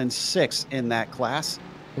 He's down in 6th in that class.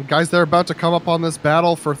 And guys, they're about to come up on this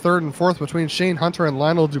battle for 3rd and 4th between Shane Hunter and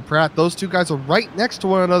Lionel Duprat. Those two guys are right next to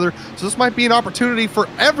one another, so this might be an opportunity for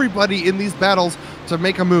everybody in these battles to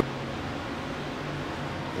make a move.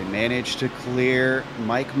 They managed to clear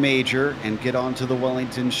Mike Major and get onto the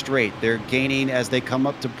Wellington Straight. They're gaining as they come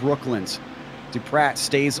up to Brooklands. Duprat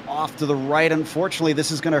stays off to the right. Unfortunately, this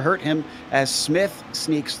is going to hurt him as Smith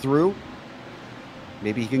sneaks through.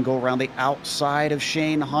 Maybe he can go around the outside of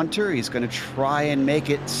Shane Hunter. He's going to try and make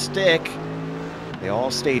it stick. They all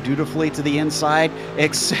stay dutifully to the inside,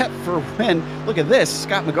 except for when, look at this,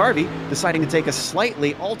 Scott McGarvey deciding to take a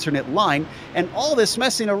slightly alternate line, and all this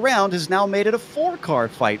messing around has now made it a 4-car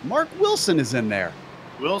fight. Mark Wilson is in there.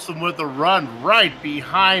 Wilson with a run right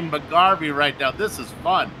behind McGarvey right now. This is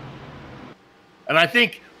fun. And I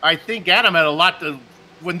think Adam had a lot to...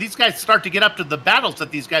 When these guys start to get up to the battles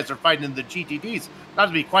that these guys are fighting in the GTDs, not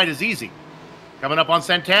to be quite as easy. Coming up on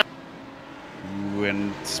Santana.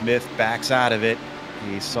 When Smith backs out of it,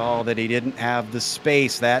 he saw that he didn't have the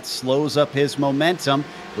space. That slows up his momentum.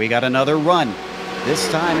 We got another run. This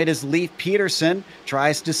time it is Leif Peterson.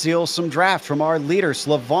 Tries to steal some draft from our leader,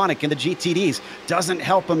 Slavonic, in the GTDs. Doesn't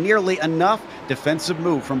help him nearly enough. Defensive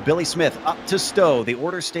move from Billy Smith up to Stowe. The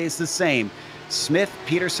order stays the same. Smith,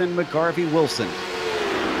 Peterson, McGarvey, Wilson.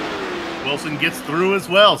 Wilson gets through as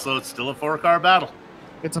well, so it's still a 4-car battle.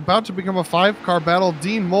 It's about to become a 5-car battle.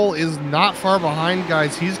 Dean Mole is not far behind,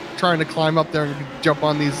 guys. He's trying to climb up there and jump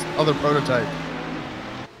on these other prototypes.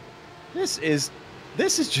 This is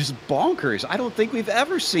just bonkers. I don't think we've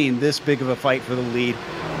ever seen this big of a fight for the lead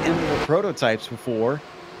in the prototypes before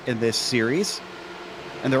in this series.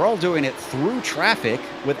 And they're all doing it through traffic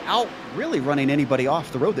without really running anybody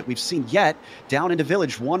off the road that we've seen yet. Down into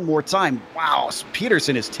Village one more time. Wow,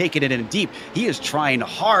 Peterson is taking it in deep. He is trying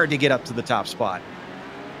hard to get up to the top spot.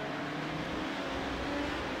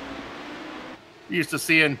 Used to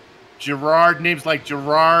seeing Gerard, names like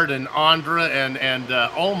Gerard and Andra and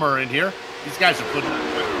Ulmer in here. These guys are putting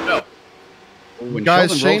it no.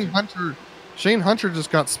 Guys, Shane Hunter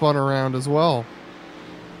just got spun around as well.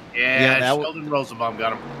 Yeah, Sheldon Rosenbaum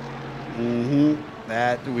got him.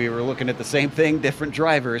 That we were looking at the same thing, different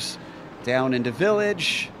drivers. Down into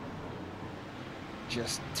Village.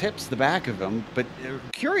 Just tips the back of him. But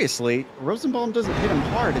curiously, Rosenbaum doesn't hit him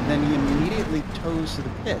hard, and then he immediately toes to the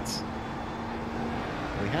pits.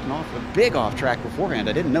 We had a big off track beforehand.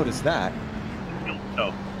 I didn't notice that.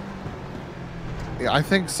 No. Yeah, I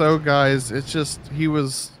think so, guys. It's just he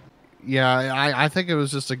was. Yeah, I think it was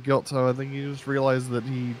just a guilt toe. I think he just realized that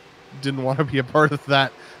he didn't want to be a part of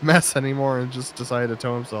that mess anymore and just decided to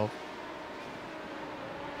tow himself.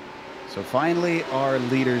 So finally, our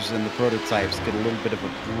leaders in the prototypes get a little bit of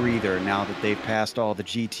a breather now that they've passed all the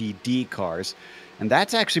GTD cars. And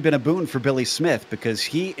that's actually been a boon for Billy Smith because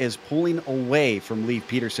he is pulling away from Leif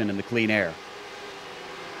Peterson in the clean air.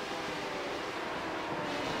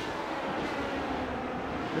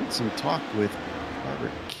 Heard some talk with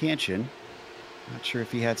Robert Canchin. Not sure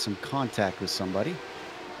if he had some contact with somebody.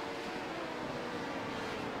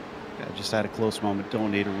 Just had a close moment.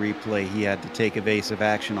 Don't need a replay. He had to take evasive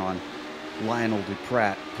action on Lionel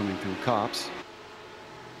Duprat coming through cops.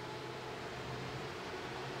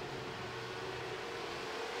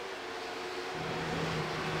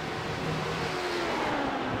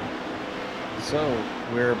 So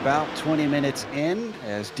we're about 20 minutes in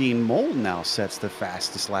as Dean Mole now sets the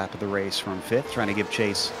fastest lap of the race from 5th, trying to give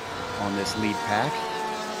chase on this lead pack.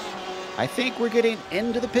 I think we're getting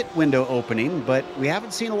into the pit window opening, but we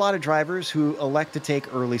haven't seen a lot of drivers who elect to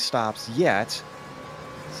take early stops yet.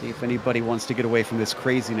 See if anybody wants to get away from this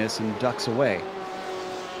craziness and ducks away.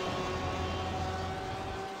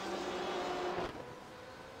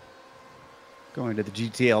 Going to the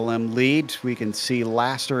GTLM lead, we can see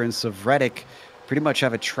Laster and Savretic pretty much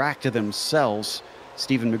have a track to themselves.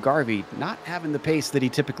 Stephen McGarvey not having the pace that he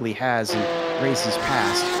typically has in races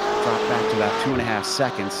past. Dropped back to about 2.5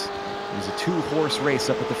 seconds. There's a 2-horse race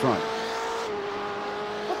up at the front.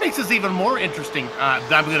 What makes this even more interesting,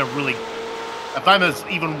 I'm going to really, if I'm as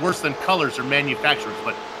even worse than colors or manufacturers,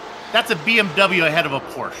 but that's a BMW ahead of a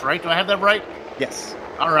Porsche, right? Do I have that right? Yes.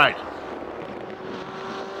 All right.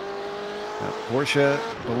 Porsche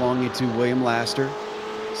belonging to William Laster.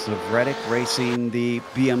 Sevredek racing the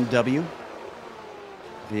BMW,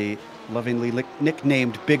 the lovingly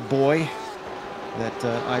nicknamed Big Boy that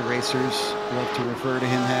iRacers love to refer to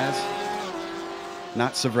him as.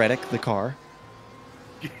 Not Sevredek, the car.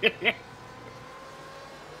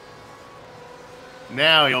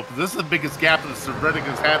 Now he opens. This is the biggest gap that Sevredek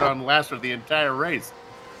has had on Laster the entire race.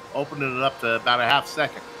 Opening it up to about a half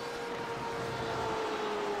second.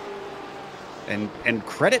 And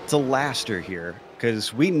credit to Laster here,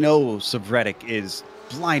 because we know Sevredek is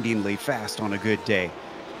blindingly fast on a good day.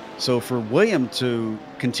 So for William to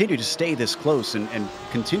continue to stay this close and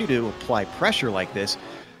continue to apply pressure like this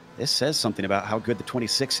says something about how good the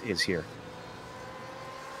 26 is here.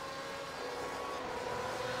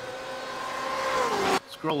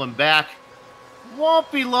 Scrolling back.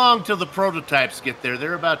 Won't be long till the prototypes get there.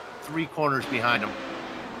 They're about 3 corners behind them.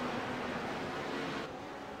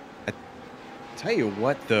 Tell you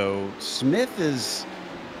what, though, Smith is...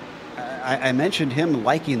 I mentioned him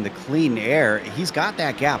liking the clean air. He's got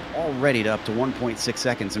that gap already to up to 1.6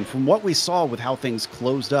 seconds. And from what we saw with how things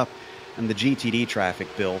closed up in the GTD traffic,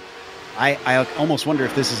 Bill, I almost wonder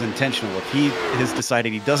if this is intentional. If he has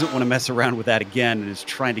decided he doesn't want to mess around with that again and is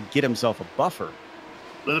trying to get himself a buffer.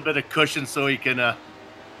 A little bit of cushion so he can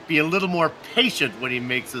be a little more patient when he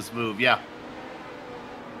makes this move, yeah.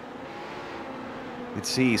 Let's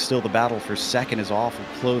see, still the battle for second is awful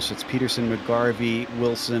close. It's Peterson, McGarvey,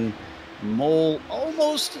 Wilson, Mole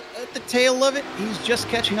almost at the tail of it. He's just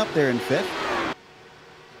catching up there in 5th.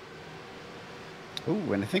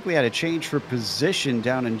 Oh, and I think we had a change for position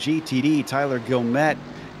down in GTD. Tyler Gilmet,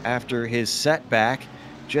 after his setback,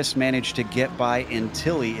 just managed to get by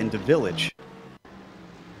Antilli into Village.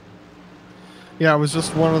 Yeah, it was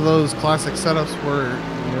just one of those classic setups where,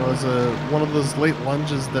 you know, as one of those late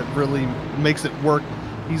lunges that really makes it work.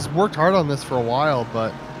 He's worked hard on this for a while,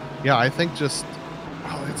 but yeah, I think just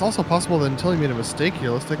it's also possible that until he made a mistake here.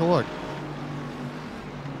 Let's take a look.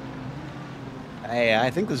 Hey, I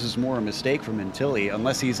think this is more a mistake from Antilli,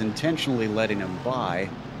 unless he's intentionally letting him by.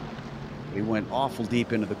 He went awful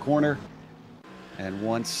deep into the corner, and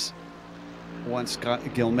once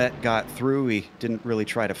Gilmet got through, he didn't really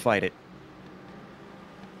try to fight it.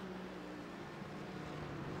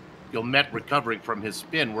 Gilmet recovering from his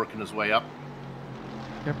spin, working his way up.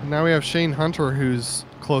 Yep, and now we have Shane Hunter, who's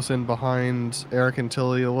close in behind Eric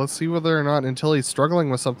Antilli. Let's see whether or not Antilli's struggling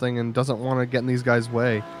with something and doesn't want to get in these guys'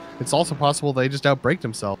 way. It's also possible they just outbraked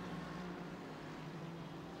himself.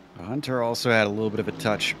 Hunter also had a little bit of a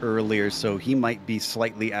touch earlier, so he might be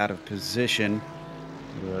slightly out of position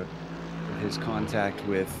with his contact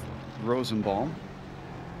with Rosenbaum.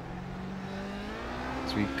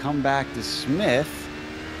 As we come back to Smith,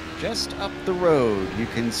 just up the road, you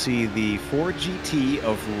can see the Ford GT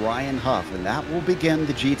of Ryan Huff, and that will begin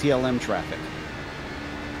the GTLM traffic.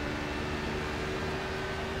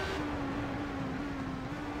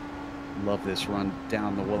 Love this run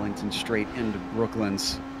down the Wellington Straight into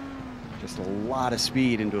Brooklands. Just a lot of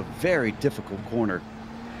speed into a very difficult corner.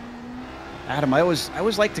 Adam, I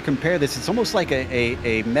always like to compare this. It's almost like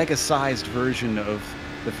a mega-sized version of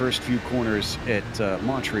the first few corners at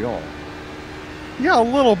Montreal. Yeah, a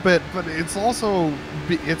little bit, but it's also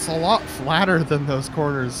it's a lot flatter than those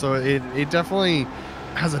corners, so it definitely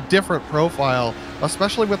has a different profile,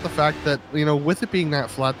 especially with the fact that, you know, with it being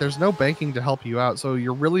that flat, there's no banking to help you out, so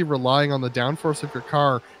you're really relying on the downforce of your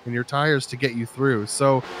car and your tires to get you through.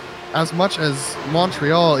 So as much as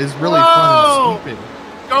Montreal is really fun and sweeping,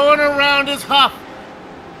 going around his Huff,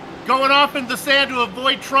 going off in the sand to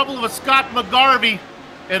avoid trouble with Scott McGarvey.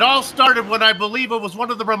 It all started when I believe it was one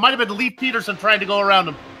of the, might have been Leif Peterson trying to go around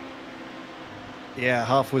him. Yeah,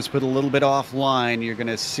 Huff was put a little bit offline. You're going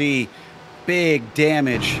to see big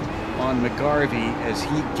damage on McGarvey as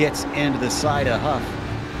he gets into the side of Huff.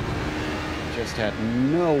 Just had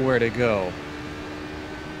nowhere to go.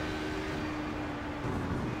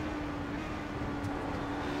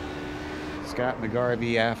 Scott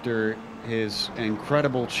McGarvey, after his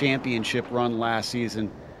incredible championship run last season,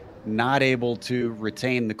 not able to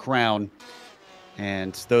retain the crown.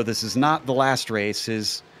 And though this is not the last race,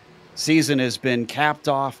 his season has been capped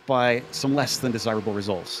off by some less than desirable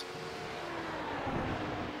results.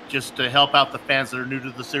 Just to help out the fans that are new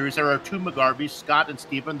to the series, there are 2 McGarveys, Scott and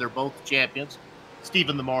Stephen. They're both champions.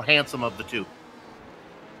 Stephen, the more handsome of the 2.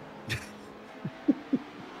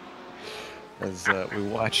 As we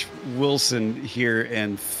watch Wilson here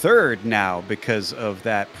in 3rd now because of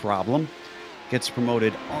that problem. Gets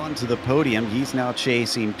promoted onto the podium. He's now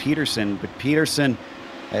chasing Peterson, but Peterson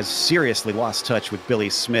has seriously lost touch with Billy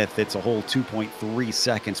Smith. It's a whole 2.3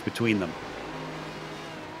 seconds between them.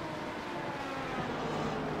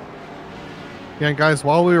 Yeah, and guys,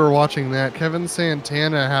 while we were watching that, Kevin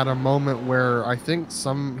Santana had a moment where I think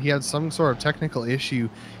he had some sort of technical issue.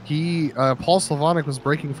 Paul Slavonic was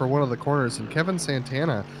braking for one of the corners, and Kevin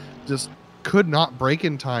Santana just could not brake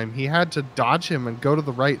in time. He had to dodge him and go to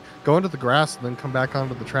the right, go into the grass, and then come back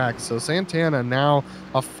onto the track. So Santana now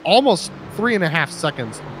almost 3.5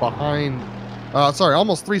 seconds behind.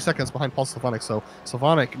 Almost 3 seconds behind Paul Slavonic. So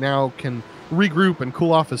Slavonic now can regroup and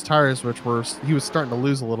cool off his tires, he was starting to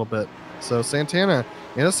lose a little bit. So Santana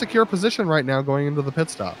in a secure position right now going into the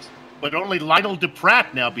pit stops. But only Lionel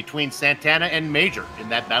Duprat now between Santana and Major in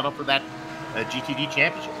that battle for that GTD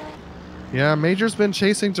championship. Yeah, Major's been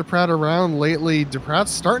chasing Duprat around lately.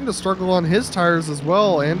 Duprat's starting to struggle on his tires as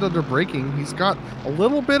well and under braking. He's got a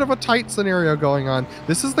little bit of a tight scenario going on.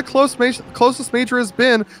 This is the closest Major has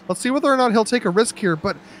been. Let's see whether or not he'll take a risk here.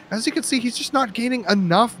 But as you can see, he's just not gaining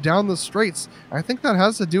enough down the straights. I think that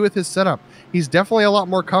has to do with his setup. He's definitely a lot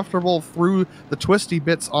more comfortable through the twisty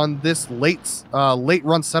bits on this late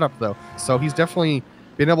run setup, though. So he's definitely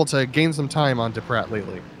been able to gain some time on Duprat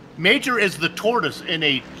lately. Major is the tortoise in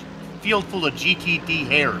a field full of GTD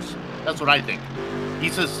hares. That's what I think.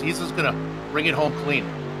 He's just gonna bring it home clean.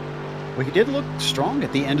 Well, he did look strong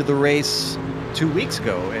at the end of the race 2 weeks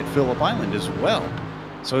ago at Phillip Island as well.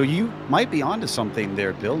 So you might be onto something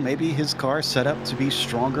there, Bill. Maybe his car's set up to be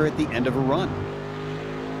stronger at the end of a run.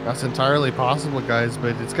 That's entirely possible, guys,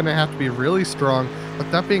 but it's going to have to be really strong.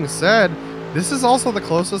 But that being said, this is also the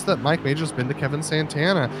closest that Mike Major's been to Kevin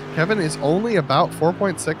Santana. Kevin is only about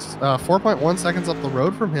 4.1 seconds up the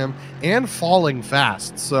road from him and falling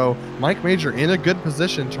fast. So Mike Major in a good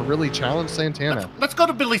position to really challenge Santana. Let's go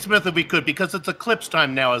to Billy Smith if we could, because it's eclipse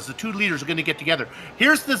time now as the two leaders are going to get together.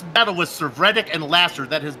 Here's this battle with Cervredic and Laster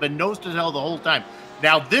that has been nose to tail the whole time.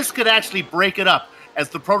 Now this could actually break it up as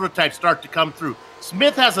the prototypes start to come through.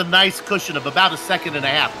 Smith has a nice cushion of about 1.5 seconds.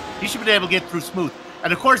 He should be able to get through smooth.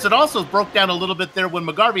 And, of course, it also broke down a little bit there when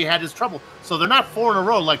McGarvey had his trouble. So they're not 4 in a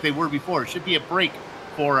row like they were before. It should be a break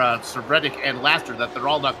for Cervredic and Laster that they're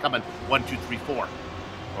all not coming 1, 2, 3, 4.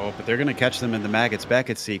 Oh, but they're going to catch them in the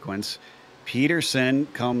Maggots-Beckett sequence. Peterson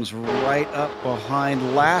comes right up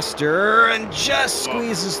behind Laster and just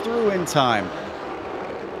squeezes through in time.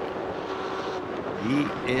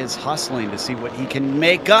 He is hustling to see what he can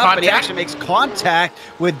make up, but he actually makes contact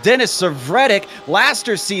with Dennis Cervredic.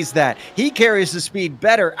 Laster sees that. He carries the speed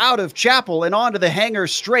better out of Chapel and onto the hangar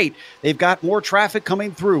straight. They've got more traffic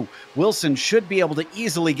coming through. Wilson should be able to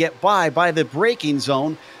easily get by the braking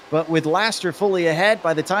zone, but with Laster fully ahead,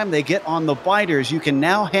 by the time they get on the binders, you can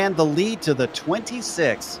now hand the lead to the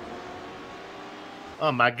 26.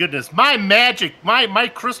 Oh, my goodness. My magic, my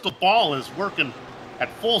crystal ball is working at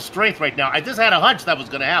full strength right now. I just had a hunch that was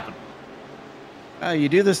going to happen. You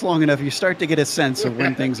do this long enough, you start to get a sense of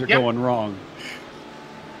when things are going wrong.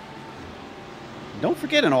 Don't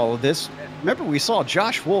forget in all of this, remember we saw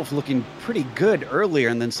Josh Wolf looking pretty good earlier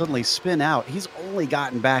and then suddenly spin out. He's only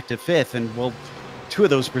gotten back to 5th, and well, 2 of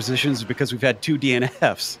those positions because we've had 2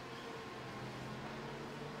 DNFs.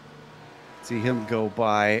 See him go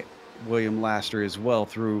by William Laster as well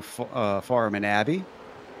through Farm and Abbey.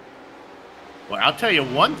 Well, I'll tell you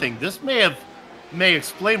one thing. This may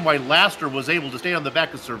explain why Laster was able to stay on the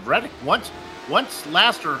back of Cervredic. Once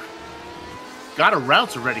Laster got around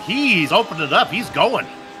Cervredic, he's opened it up. He's going.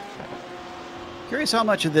 Curious how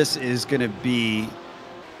much of this is going to be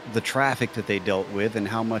the traffic that they dealt with and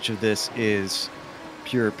how much of this is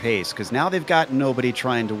pure pace. Because now they've got nobody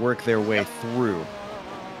trying to work their way through.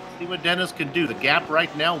 See what Dennis can do. The gap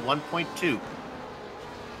right now, 1.2.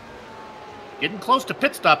 Getting close to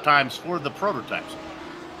pit stop times for the prototypes.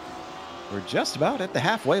 We're just about at the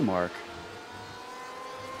halfway mark.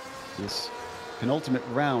 This penultimate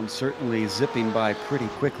round certainly zipping by pretty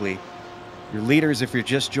quickly. Your leaders, if you're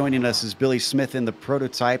just joining us, is Billy Smith in the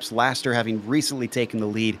prototypes, Laster having recently taken the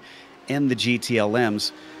lead in the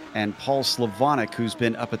GTLMs, and Paul Slavonic, who's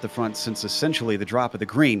been up at the front since essentially the drop of the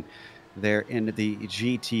green there in the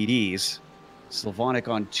GTDs. Slavonic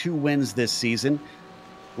on 2 wins this season.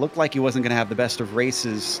 Looked like he wasn't going to have the best of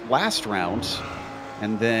races last round.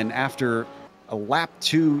 And then after a lap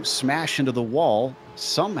 2 smash into the wall,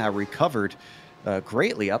 somehow recovered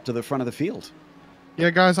greatly up to the front of the field. Yeah,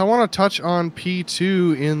 guys, I want to touch on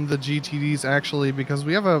P2 in the GTDs actually, because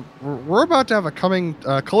we're about to have a coming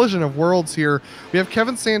collision of worlds here. We have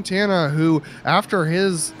Kevin Santana, who after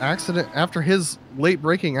his late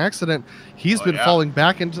braking accident, he's been falling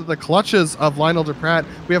back into the clutches of Lionel Duprat.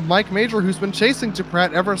 We have Mike Major, who's been chasing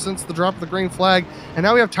Duprat ever since the drop of the green flag, and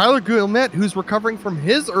now we have Tyler Guillemette, who's recovering from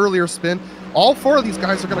his earlier spin. All 4 of these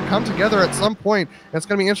guys are going to come together at some point, and it's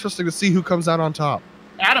going to be interesting to see who comes out on top.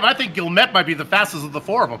 Adam, I think Guillemette might be the fastest of the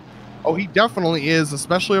 4 of them. Oh, he definitely is,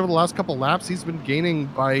 especially over the last couple laps. He's been gaining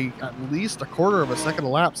by at least a quarter of a second a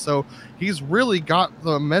lap, so he's really got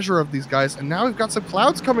the measure of these guys. And now we've got some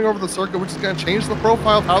clouds coming over the circuit, which is going to change the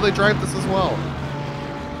profile of how they drive this as well.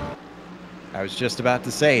 I was just about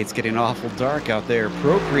to say, it's getting awful dark out there.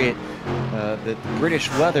 Appropriate that the British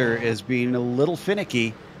weather is being a little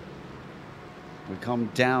finicky. We come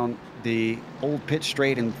down the old pit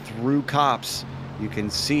straight and through Copse. You can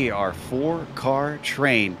see our 4-car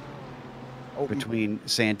train between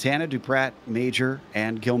Santana, Duprat, Major,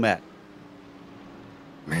 and Guillemette.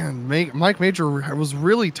 Man, Mike Major was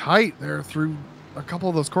really tight there through a couple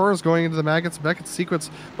of those corners going into the Beckett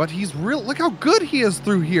sequence, but he's look how good he is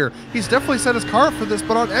through here. He's definitely set his car up for this,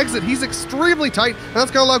 but on exit, he's extremely tight, and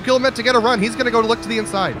that's going to allow Guillemette to get a run. He's going to go to look to the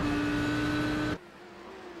inside.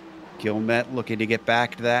 Guillemette looking to get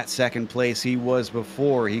back to that second place he was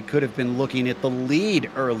before. He could have been looking at the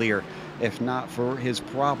lead earlier, if not for his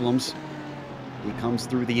problems. He comes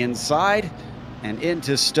through the inside and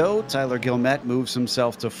into Stowe. Tyler Guillemette moves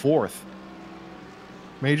himself to 4th.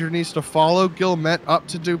 Major needs to follow Guillemette up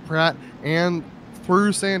to Duprat and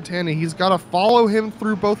through Santana. He's got to follow him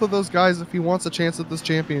through both of those guys if he wants a chance at this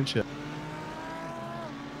championship.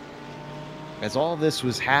 As all this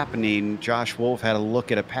was happening, Josh Wolf had a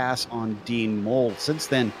look at a pass on Dean Mole. Since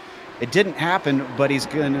then, it didn't happen, but he's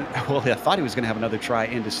going to, well, I thought he was going to have another try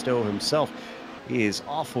into Stowe himself. He is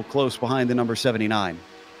awful close behind the number 79.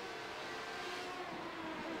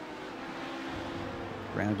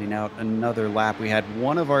 Rounding out another lap, we had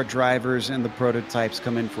one of our drivers in the prototypes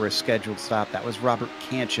come in for a scheduled stop. That was Robert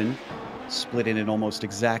Canchin, splitting it almost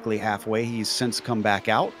exactly halfway. He's since come back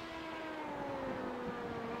out.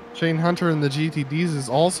 Shane Hunter in the GTDs is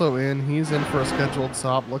also in. He's in for a scheduled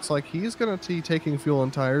stop. Looks like he's going to be taking fuel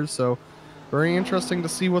and tires, so very interesting to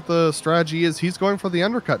see what the strategy is. He's going for the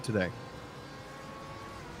undercut today.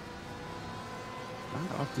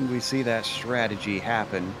 Not often we see that strategy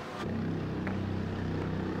happen.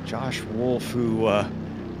 Josh Wolf, who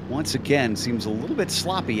once again seems a little bit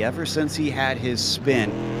sloppy ever since he had his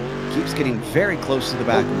spin, keeps getting very close to the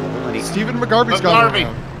back of the hole. Stephen McGarvey's got it.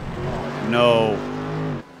 No.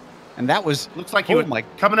 And that was... Looks like he was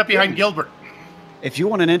coming up behind Gilbert. If you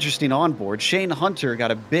want an interesting onboard, Shane Hunter got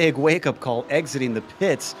a big wake-up call exiting the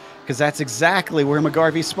pits, because that's exactly where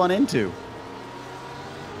McGarvey spun into.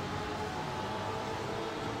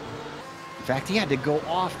 In fact, he had to go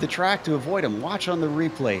off the track to avoid him. Watch on the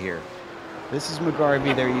replay here. This is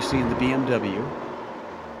McGarvey there you see in the BMW.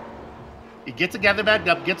 He gets it gathered back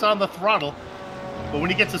up, gets on the throttle, but when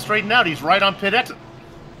he gets it straightened out, he's right on pit exit.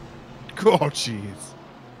 Oh, jeez.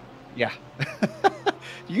 Yeah.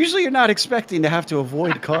 Usually you're not expecting to have to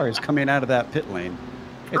avoid cars coming out of that pit lane.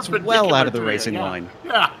 It's well out of the racing line.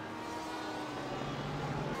 Yeah.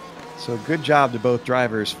 So good job to both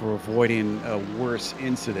drivers for avoiding a worse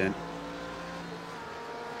incident.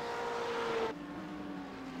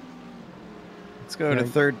 Let's go to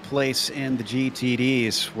 3rd place in the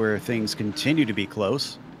GTDs, where things continue to be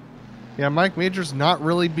close. Yeah, Mike Major's not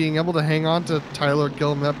really being able to hang on to Tyler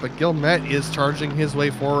Guillemette, but Guillemette is charging his way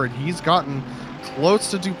forward. He's gotten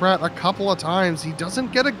close to Duprat a couple of times. He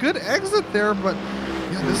doesn't get a good exit there, but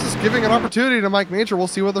yeah, this is giving an opportunity to Mike Major. We'll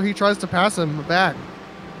see whether he tries to pass him back.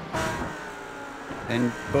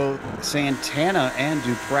 And both Santana and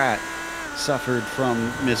Duprat suffered from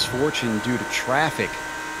misfortune due to traffic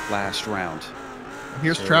last round.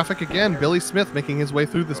 Here's traffic again. Billy Smith making his way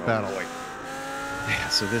through this battle. Yeah,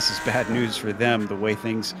 so this is bad news for them, the way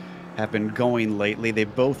things have been going lately. They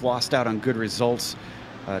both lost out on good results.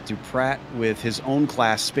 Duprat, with his own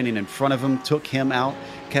class spinning in front of him, took him out.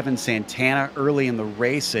 Kevin Santana, early in the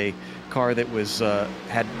race, a car that was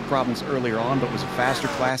had problems earlier on, but was a faster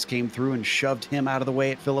class, came through and shoved him out of the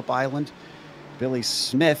way at Phillip Island. Billy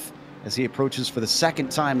Smith, as he approaches for the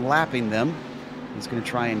second time lapping them, he's going to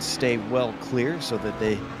try and stay well clear so that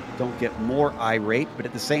they don't get more irate, but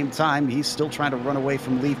at the same time, he's still trying to run away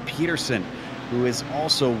from Leif Peterson, who is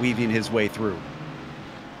also weaving his way through.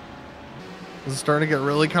 This is starting to get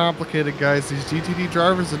really complicated, guys. These GTD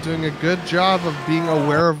drivers are doing a good job of being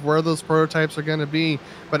aware of where those prototypes are going to be,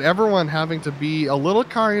 but everyone having to be a little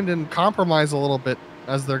kind and compromise a little bit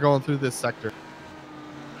as they're going through this sector.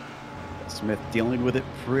 Smith dealing with it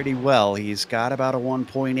pretty well. He's got about a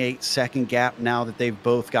 1.8 second gap now that they've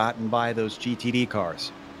both gotten by those GTD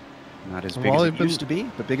cars. Not as big as it used to be,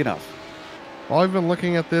 but big enough. While I've been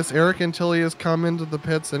looking at this, Eric Antilli has come into the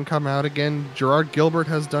pits and come out again. Gerard Gilbert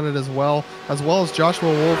has done it as well as Joshua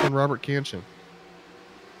Wolf and Robert Canchin.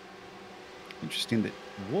 Interesting that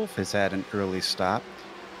Wolf has had an early stop.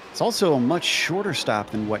 It's also a much shorter stop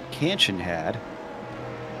than what Canchin had.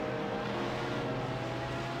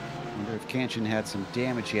 if Kanchan had some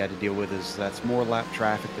damage he had to deal with, is that's more lap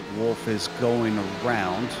traffic that Wolf is going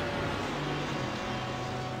around.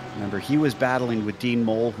 Remember, he was battling with Dean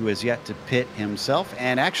Mole, who has yet to pit himself.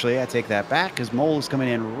 And actually, I take that back, because Mole is coming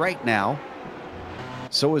in right now.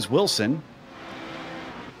 So is Wilson.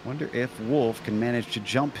 Wonder if Wolf can manage to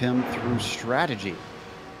jump him through strategy.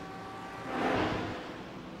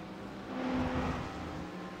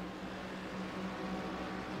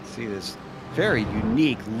 See this very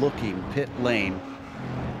unique looking pit lane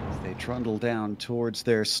as they trundle down towards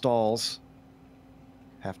their stalls.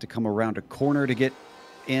 Have to come around a corner to get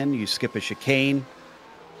in. You skip a chicane,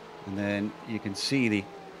 and then you can see the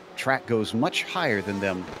track goes much higher than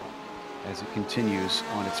them as it continues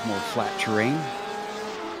on its more flat terrain.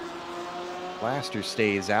 Blaster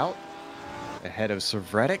stays out ahead of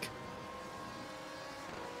Servretic.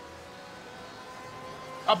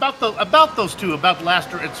 About those two, about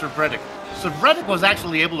Laster and Servretic. Servretic was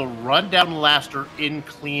actually able to run down Laster in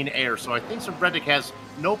clean air, so I think Servretic has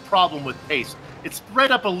no problem with pace. It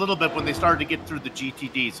spread up a little bit when they started to get through the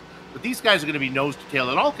GTDs, but these guys are going to be nose to tail.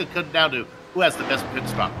 It all could come down to who has the best pit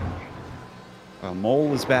stop.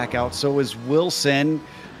 Mole is back out, so is Wilson.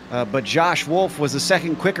 But Josh Wolf was a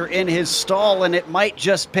second quicker in his stall, and it might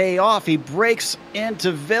just pay off. He breaks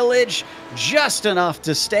into Village just enough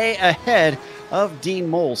to stay ahead of Dean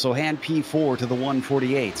Mole. So hand P4 to the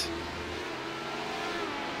 148.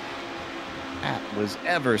 That was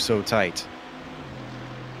ever so tight.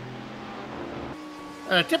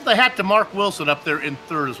 Tip the hat to Mark Wilson up there in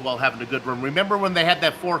third as well, having a good run. Remember when they had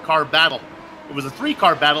that 4-car battle? It was a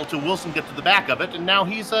 3-car battle till Wilson got to the back of it, and now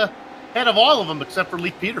he's ahead of all of them except for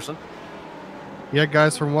Leif Peterson. Yeah,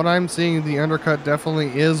 guys, from what I'm seeing, the undercut definitely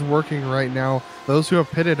is working right now. Those who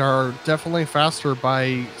have pitted are definitely faster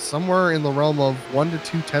by somewhere in the realm of 1 to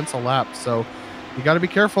 2 tenths a lap. So you got to be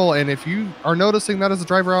careful. And if you are noticing that as a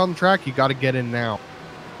driver out on the track, you got to get in now.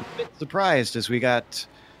 A bit surprised as we got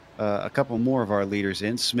a couple more of our leaders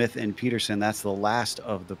in, Smith and Peterson. That's the last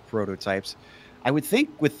of the prototypes. I would think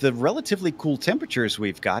with the relatively cool temperatures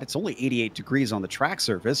we've got, it's only 88 degrees on the track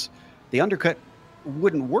surface, the undercut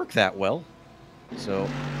wouldn't work that well. So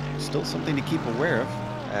still something to keep aware of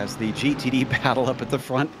as the GTD battle up at the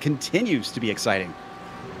front continues to be exciting.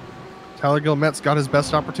 Tyler Gilmette's got his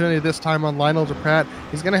best opportunity this time on Lionel Duprat.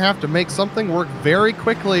 He's going to have to make something work very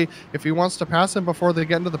quickly if he wants to pass him before they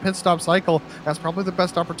get into the pit stop cycle. That's probably the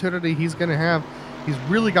best opportunity he's going to have. He's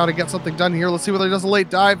really got to get something done here. Let's see whether he does a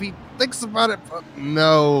late dive. He thinks about it, but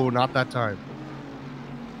no, not that time.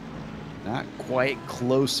 Not quite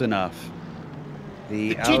close enough.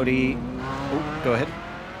 The Audi... Oh, go ahead.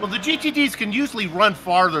 Well, the GTDs can usually run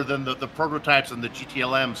farther than the prototypes and the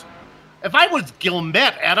GTLMs. If I was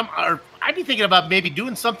Gilmette, Adam, I'd be thinking about maybe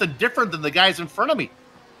doing something different than the guys in front of me.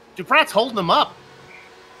 Duprat's holding them up.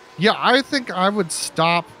 Yeah, I think I would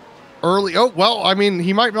stop early. Oh, well, I mean,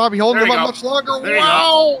 he might not be holding them up much longer.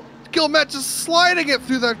 Wow! Gilmette just sliding it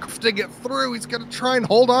through that to get through. He's going to try and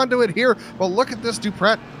hold on to it here. But look at this,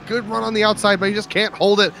 Duprat. Good run on the outside, but he just can't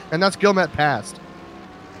hold it, and that's Gilmette passed.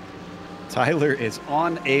 Tyler is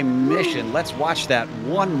on a mission. Let's watch that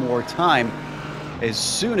one more time. As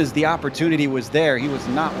soon as the opportunity was there, he was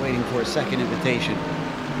not waiting for a second invitation.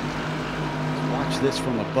 Let's watch this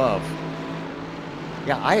from above.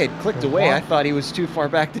 Yeah, I had clicked away. I thought he was too far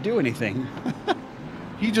back to do anything.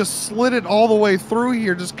 He just slid it all the way through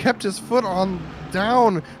here, just kept his foot on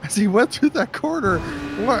down as he went through that corner.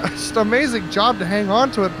 What just an amazing job to hang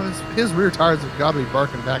on to it, but his rear tires have got to be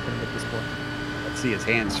barking back at him at this point. Let's see his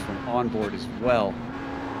hands from onboard as well.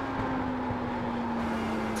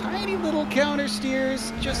 Tiny little counter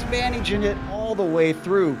steers, just managing it all the way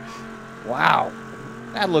through. Wow,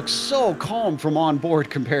 that looks so calm from on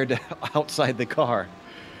board compared to outside the car.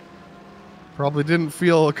 Probably didn't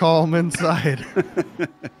feel calm inside.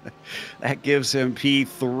 That gives him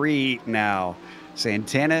P3 now.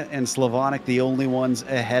 Santana and Slavonic the only ones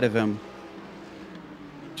ahead of him.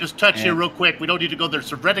 Just touch here real quick. We don't need to go there.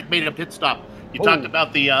 Servretic made a pit stop. You talked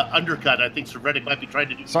about the undercut. I think Servretic might be trying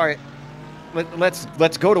to do. Sorry.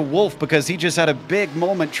 Let's go to Wolf because he just had a big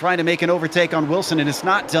moment trying to make an overtake on Wilson, and it's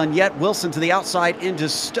not done yet. Wilson to the outside into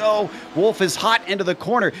Stowe. Wolf is hot into the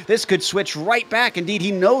corner. This could switch right back. Indeed,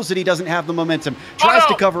 he knows that he doesn't have the momentum. Tries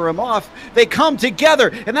to cover him off. They come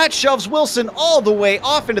together, and that shoves Wilson all the way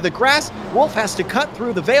off into the grass. Wolf has to cut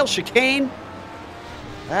through the Vale chicane.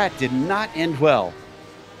 That did not end well.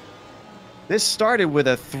 This started with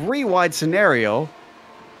a 3-wide scenario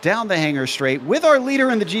down the hangar straight with our leader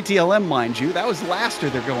in the GTLM, mind you. That was Laster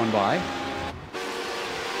they're going by.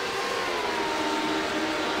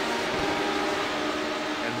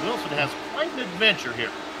 And Wilson has quite an adventure here.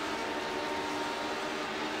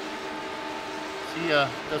 He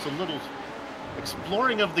does a little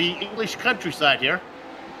exploring of the English countryside here.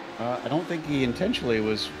 I don't think he intentionally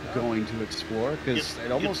was going to explore, because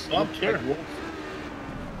it almost looked here. like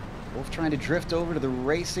Wolf trying to drift over to the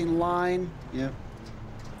racing line. Yep.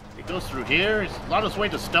 He goes through here. He's on his way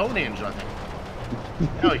to Stonehenge, I think.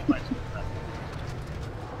 Now he finds it.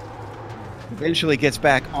 Eventually gets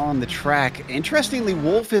back on the track. Interestingly,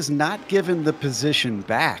 Wolf is not given the position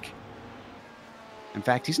back. In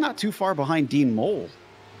fact, he's not too far behind Dean Mole.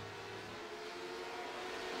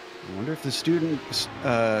 I wonder if the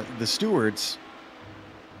stewards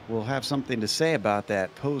will have something to say about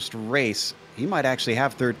that post-race. He might actually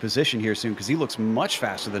have third position here soon, because he looks much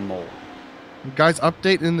faster than Mole. Guys,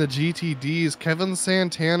 update in the GTDs. Kevin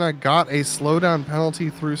Santana got a slowdown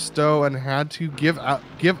penalty through Stowe and had to give up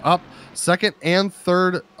third and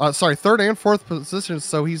fourth positions.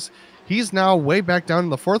 So he's now way back down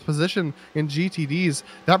in the fourth position in GTDs.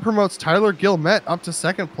 That promotes Tyler Gilmette up to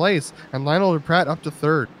second place and Lionel Pratt up to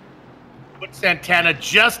third. Put Santana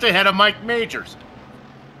just ahead of Mike Majors.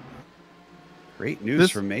 Great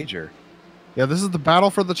news from Major. Yeah, this is the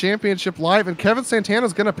battle for the championship live, and Kevin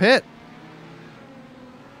Santana's going to pit.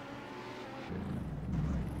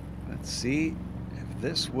 Let's see if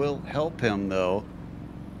this will help him, though.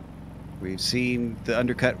 We've seen the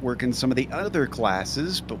undercut work in some of the other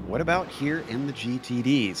classes, but what about here in the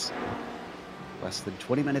GTDs? Less than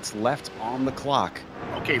 20 minutes left on the clock.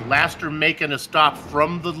 Okay, Laster making a stop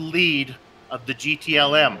from the lead of the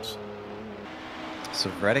GTLMs. So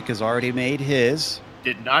Vredick has already made his.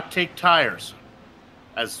 Did not take tires,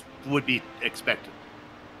 as would be expected.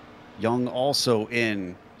 Young also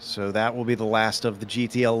in, so that will be the last of the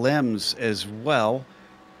GTLMs as well.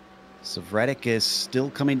 So Vredick is still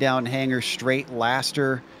coming down hanger straight.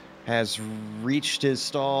 Laster has reached his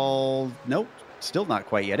stall. Nope, still not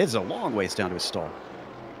quite yet. It's a long ways down to his stall.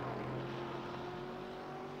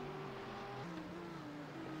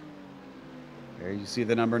 There you see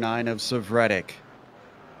the number 9 of Savretic.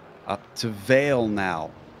 Up to Vale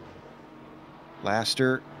now.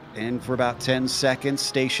 Laster in for about 10 seconds,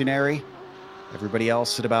 stationary. Everybody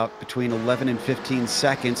else at about between 11 and 15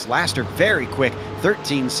 seconds. Laster very quick,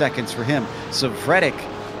 13 seconds for him. Savretic,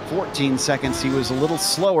 14 seconds. He was a little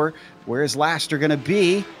slower. Where is Laster going to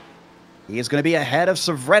be? He is going to be ahead of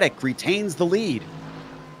Savretic, retains the lead.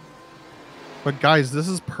 But guys, this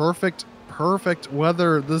is perfect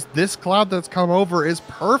weather. This cloud that's come over is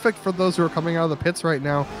perfect for those who are coming out of the pits right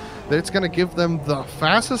now. It's going to give them the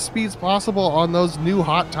fastest speeds possible on those new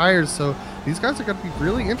hot tires. So these guys are going to be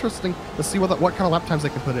really interesting to see what kind of lap times they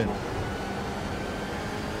can put in.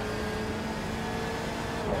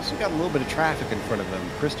 Also got a little bit of traffic in front of them.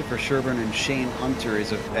 Christopher Sherburne and Shane Hunter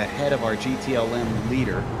is ahead of our GTLM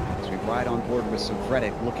leader as we ride on board with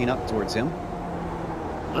Savretic looking up towards him.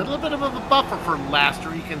 A little bit of a buffer for Laster.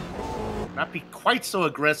 He can not be quite so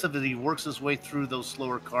aggressive as he works his way through those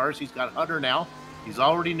slower cars. He's got Hunter now. He's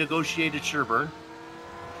already negotiated Sherburne.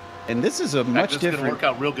 And this is a much different... This is going to work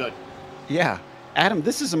out real good. Yeah. Adam,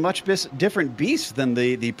 this is a much different beast than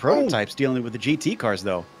the prototypes dealing with the GT cars,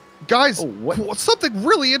 though. Guys, something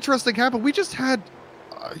really interesting happened. We just had...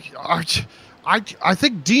 I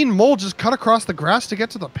think Dean Mole just cut across the grass to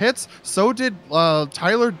get to the pits. So did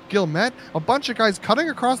Tyler Gilmette. A bunch of guys cutting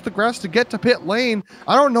across the grass to get to pit lane.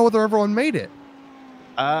 I don't know whether everyone made it.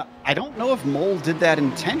 I don't know if Mole did that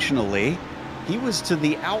intentionally. He was to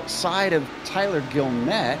the outside of Tyler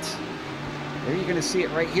Gilmette. There you're going to see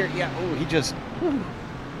it right here. Yeah, he just...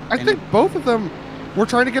 I think both of them were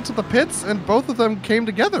trying to get to the pits, and both of them came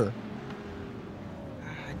together.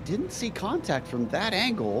 I didn't see contact from that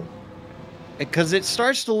angle, because it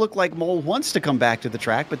starts to look like Mole wants to come back to the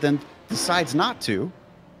track, but then decides not to.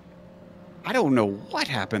 I don't know what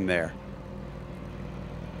happened there.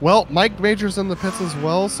 Well, Mike Major's in the pits as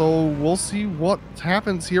well, so we'll see what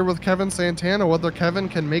happens here with Kevin Santana, whether Kevin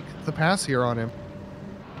can make the pass here on him.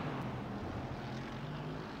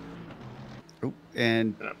 Oh,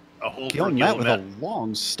 and Gilmette with a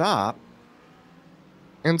long stop.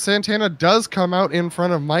 And Santana does come out in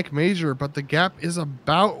front of Mike Major, but the gap is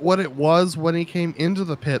about what it was when he came into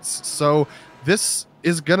the pits. So this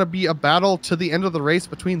is going to be a battle to the end of the race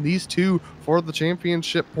between these two for the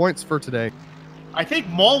championship points for today. I think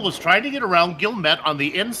Mole was trying to get around Gilmette on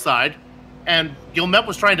the inside, and Gilmette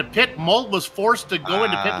was trying to pit. Mole was forced to go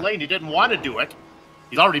into pit lane. He didn't want to do it.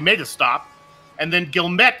 He's already made a stop. And then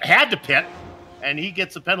Gilmette had to pit, and he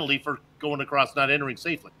gets a penalty for going across, not entering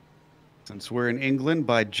safely. Since we're in England,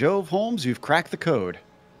 by Jove, Holmes, you've cracked the code.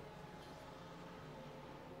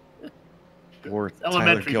 Or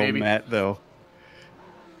Tyler Gilmette, though.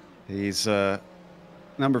 He's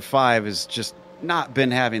number 5 is just not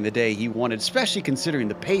been having the day he wanted, especially considering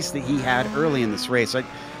the pace that he had early in this race.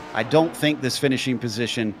 I don't think this finishing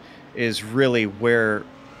position is really where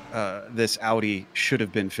this Audi should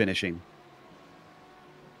have been finishing.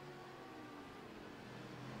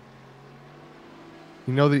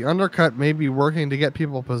 You know, the undercut may be working to get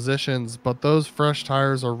people positions, but those fresh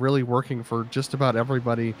tires are really working for just about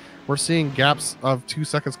everybody. We're seeing gaps of 2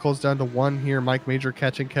 seconds close down to 1 here. Mike Major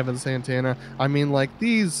catching Kevin Santana. I mean, like,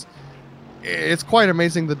 it's quite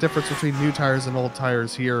amazing the difference between new tires and old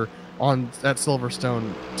tires here at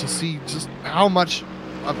Silverstone, to see just how much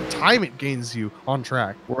of time it gains you on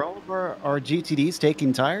track. Were all of our GTDs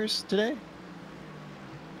taking tires today?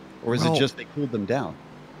 Or is it just they cooled them down?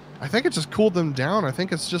 I think it just cooled them down. I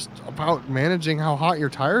think it's just about managing how hot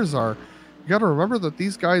your tires are. You got to remember that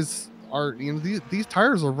these guys are, these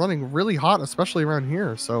tires are running really hot, especially around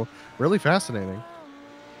here. So really fascinating.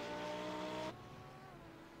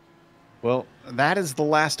 Well, that is the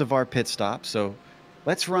last of our pit stop. So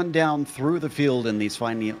let's run down through the field in these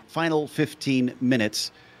final 15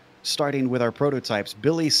 minutes, starting with our prototypes.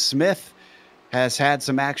 Billy Smith has had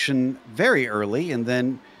some action very early, and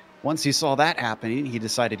then once he saw that happening, he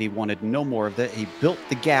decided he wanted no more of that. He built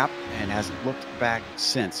the gap and hasn't looked back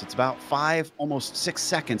since. It's about 5, almost 6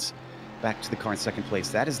 seconds back to the car in second place.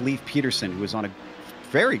 That is Leif Peterson, who is on a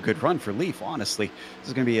very good run for Leif, honestly. This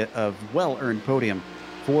is going to be a well-earned podium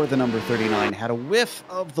for the number 39. Had a whiff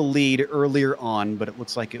of the lead earlier on, but it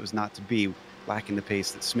looks like it was not to be, lacking the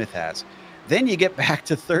pace that Smith has. Then you get back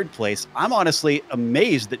to third place. I'm honestly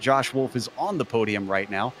amazed that Josh Wolf is on the podium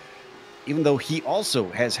right now. Even though he also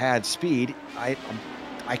has had speed, I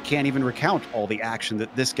can't even recount all the action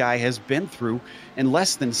that this guy has been through in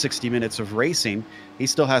less than 60 minutes of racing. He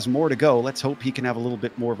still has more to go. Let's hope he can have a little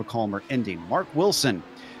bit more of a calmer ending. Mark Wilson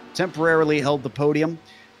temporarily held the podium,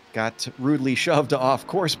 got rudely shoved off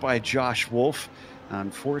course by Josh Wolf.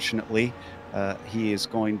 Unfortunately, he is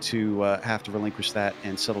going to have to relinquish that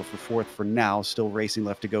and settle for fourth for now. Still racing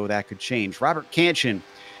left to go. That could change. Robert Kanchan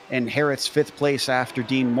inherits fifth place after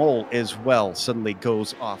Dean Moll as well suddenly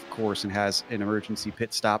goes off course and has an emergency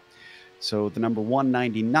pit stop. So the number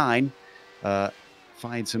 199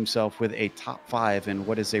 finds himself with a top 5 in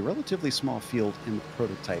what is a relatively small field in the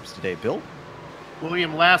prototypes today. Bill?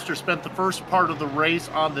 William Laster spent the first part of the race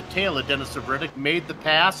on the tail of Dennis Savretic, made the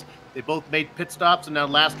pass. They both made pit stops, and now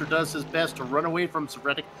Laster does his best to run away from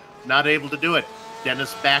Savretic. Not able to do it.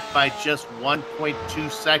 Dennis back by just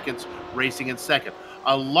 1.2 seconds, racing in second.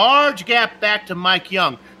 A large gap back to Mike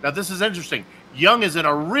Young. Now, this is interesting. Young is in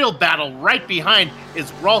a real battle. Right behind is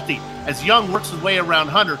Gralty. As Young works his way around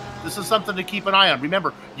Hunter, this is something to keep an eye on.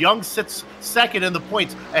 Remember, Young sits second in the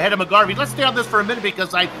points ahead of McGarvey. Let's stay on this for a minute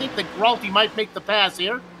because I think that Gralty might make the pass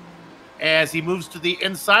here. As he moves to the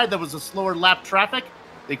inside, there was a slower lap traffic.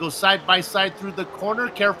 They go side by side through the corner.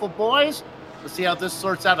 Careful, boys. Let's see how this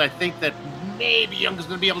sorts out. I think that maybe Young is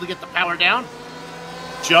going to be able to get the power down.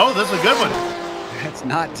 Joe, this is a good one. That's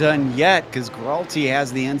not done yet because Gralty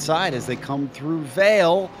has the inside as they come through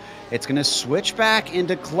Vale. It's going to switch back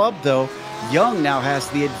into Club, though. Young now has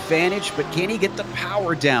the advantage, but can he get the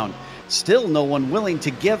power down? Still no one willing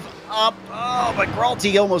to give up. Oh, but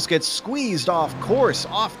Gralty almost gets squeezed off course,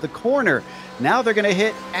 off the corner. Now they're going to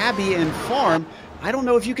hit Abbey and Farm. I don't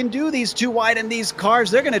know if you can do these too wide in these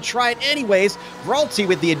cars. They're going to try it anyways. Gralty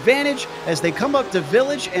with the advantage as they come up to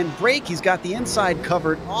Village and break. He's got the inside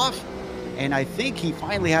covered off. And I think he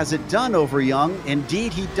finally has it done over Young.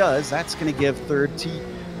 Indeed, he does. That's going to give third to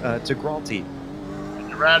Gralty. And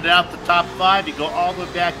to round out the top 5, you go all the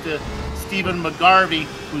way back to Stephen McGarvey,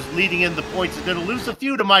 who's leading in the points. He's going to lose a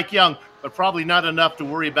few to Mike Young, but probably not enough to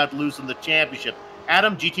worry about losing the championship.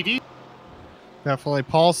 Adam, GTD? Definitely.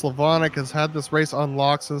 Paul Slavonic has had this race on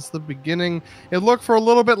lock since the beginning. It looked for a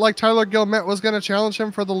little bit like Tyler Gilmet was going to challenge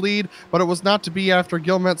him for the lead, but it was not to be after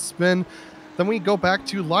Gilmet's spin. Then we go back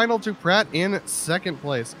to Lionel Duprat in second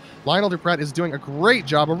place. Lionel Duprat is doing a great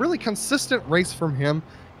job, a really consistent race from him.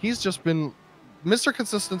 He's just been Mr.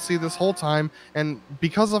 Consistency this whole time, and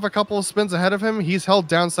because of a couple of spins ahead of him, he's held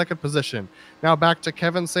down second position. Now back to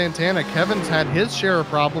Kevin Santana. Kevin's had his share of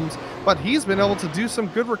problems, but he's been able to do some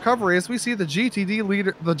good recovery as we see the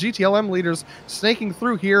GTLM leaders snaking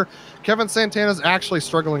through here. Kevin Santana's actually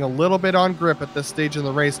struggling a little bit on grip at this stage in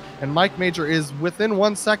the race, and Mike Major is within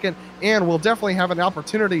 1 second and will definitely have an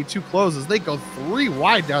opportunity to close as they go 3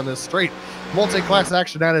 wide down this straight. Multi-class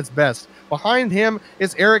action at its best. Behind him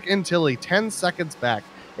is Eric Intilli, 10 seconds back.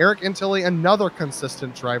 Eric Intilli, another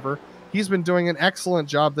consistent driver. He's been doing an excellent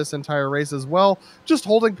job this entire race as well, just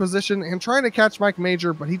holding position and trying to catch Mike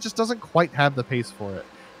Major, but he just doesn't quite have the pace for it.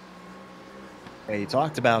 Yeah, you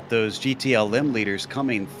talked about those GTLM leaders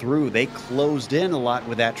coming through. They closed in a lot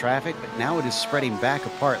with that traffic, but now it is spreading back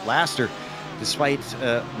apart. Laster, despite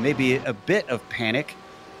maybe a bit of panic,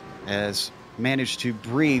 has managed to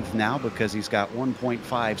breathe now because he's got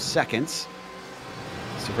 1.5 seconds.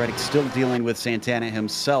 Severick still dealing with Santana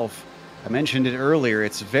himself. I mentioned it earlier.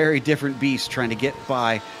 It's a very different beast trying to get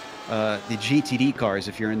by the GTD cars.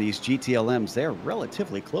 If you're in these GTLMs, they're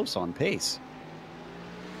relatively close on pace.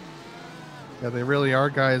 Yeah, they really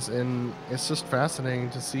are, guys, and it's just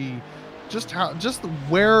fascinating to see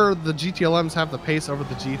where the GTLMs have the pace over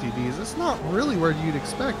the GTDs. It's not really where you'd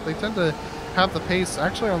expect. They tend to have the pace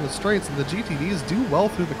actually on the straights, and the GTDs do well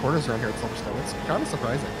through the corners around here at Silverstone. It's kind of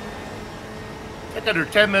surprising. Under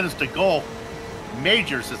 10 minutes to go,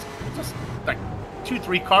 Majors is just like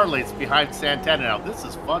 2-3 car lengths behind Santana now. This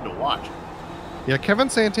is fun to watch. Yeah,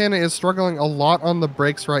 Kevin Santana is struggling a lot on the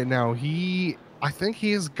brakes right now. I think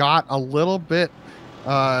he's got a little bit,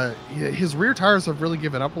 his rear tires have really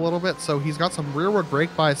given up a little bit, so he's got some rearward brake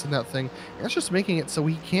bias in that thing. And it's just making it so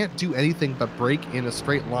he can't do anything but brake in a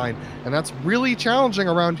straight line. And that's really challenging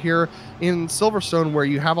around here in Silverstone, where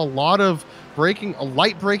you have a lot of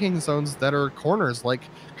light braking zones that are corners. Like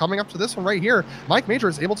coming up to this one right here, Mike Major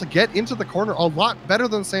is able to get into the corner a lot better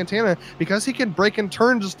than Santana because he can brake and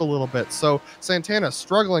turn just a little bit. So Santana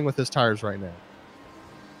struggling with his tires right now.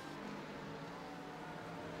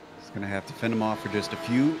 Going to have to fend him off for just a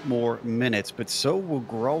few more minutes, but so will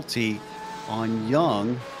Gralty on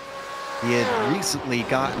Young. He had recently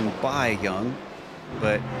gotten by Young,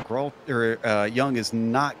 but Young is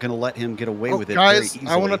not going to let him get away with it very easily.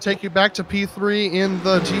 I want to take you back to P3 in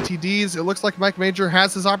the GTDs. It looks like Mike Major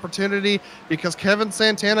has his opportunity because Kevin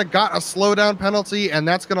Santana got a slowdown penalty, and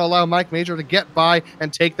that's going to allow Mike Major to get by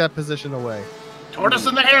and take that position away. Tortoise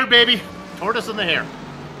in the hair, baby. Tortoise in the hair.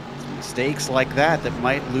 Mistakes like that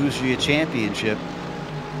might lose you a championship.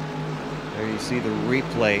 There you see the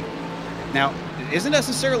replay. Now, it isn't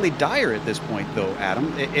necessarily dire at this point, though,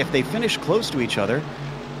 Adam. If they finish close to each other,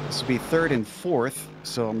 this will be 3rd and 4th.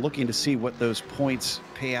 So I'm looking to see what those points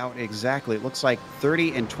pay out exactly. It looks like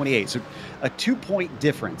 30 and 28. So a 2-point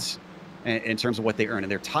difference in terms of what they earn.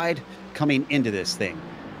 And they're tied coming into this thing.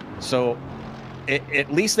 So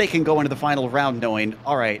at least they can go into the final round knowing,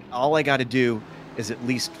 all right, all I got to do is at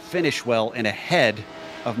least finish well and ahead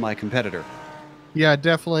of my competitor. Yeah,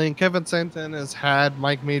 definitely. And Kevin Santana has had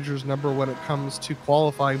Mike Major's number when it comes to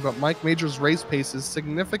qualifying, but Mike Major's race pace is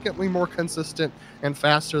significantly more consistent and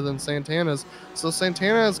faster than Santana's. So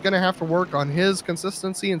Santana is going to have to work on his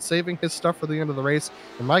consistency and saving his stuff for the end of the race,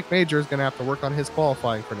 and Mike Major is going to have to work on his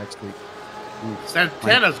qualifying for next week.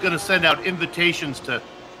 Santana is going to send out invitations to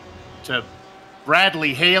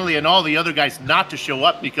Bradley, Haley, and all the other guys not to show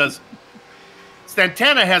up because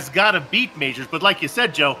Santana has got to beat Majors, but like you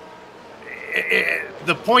said, Joe,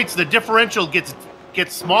 the differential gets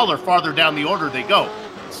smaller farther down the order they go.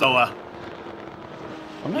 So, I'm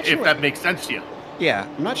not sure if that makes sense to you. Yeah,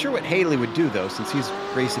 I'm not sure what Haley would do though, since he's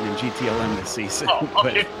racing in GTLM this season. Oh,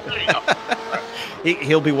 okay. There you go.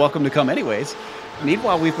 He'll be welcome to come anyways.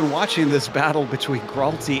 Meanwhile, we've been watching this battle between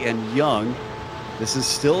Gralty and Young. This is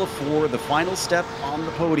still for the final step on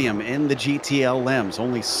the podium in the GTLMs.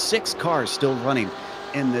 Only 6 cars still running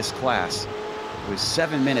in this class, with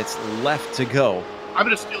 7 minutes left to go. I'm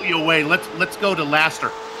going to steal you away. Let's go to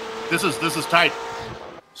Laster. This is tight.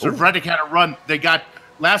 Severick had a run.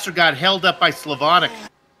 Laster got held up by Slavonic,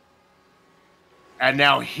 and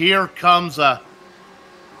now here comes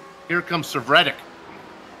Severick.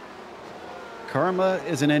 Karma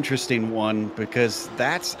is an interesting one because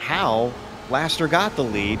that's how Laster got the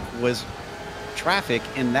lead, was traffic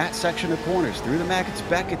in that section of corners through the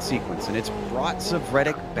Maggots-Beckett sequence, and it's brought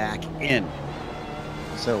Severick back in.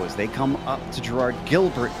 So as they come up to Gerard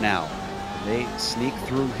Gilbert now, they sneak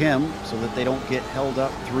through him so that they don't get held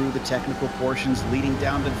up through the technical portions leading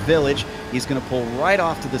down to Village. He's going to pull right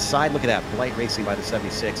off to the side. Look at that, Blight Racing by the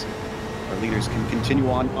 76. Our leaders can continue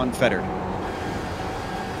on unfettered.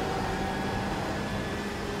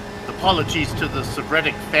 Apologies to the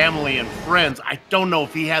Severick family and friends. I don't know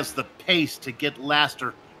if he has the pace to get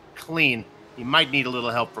Laster clean. He might need a little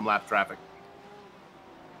help from lap traffic.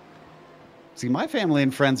 See, my family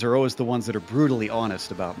and friends are always the ones that are brutally honest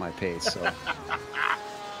about my pace. So.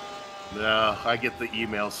 No, I get the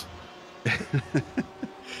emails.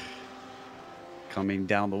 Coming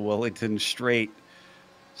down the Wellington straight.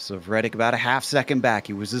 Severick about a half second back.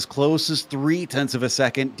 He was as close as 0.3 of a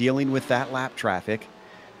second dealing with that lap traffic.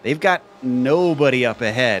 They've got nobody up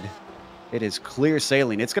ahead. It is clear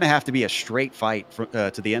sailing. It's going to have to be a straight fight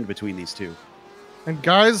to the end between these two. And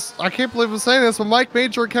guys, I can't believe I'm saying this, but Mike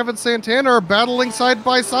Major and Kevin Santana are battling side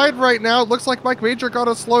by side right now. It looks like Mike Major got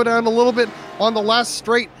to slow down a little bit on the last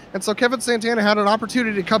straight. And so Kevin Santana had an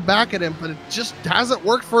opportunity to come back at him, but it just hasn't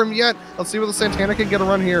worked for him yet. Let's see whether Santana can get a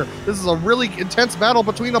run here. This is a really intense battle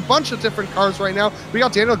between a bunch of different cars right now. We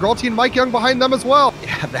got Daniel Gralti and Mike Young behind them as well.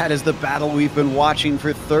 Yeah, that is the battle we've been watching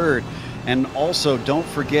for third. And also, don't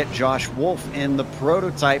forget Josh Wolf in the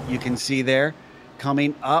prototype you can see there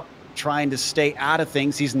coming up, trying to stay out of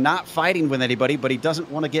things. He's not fighting with anybody, but he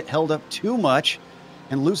doesn't want to get held up too much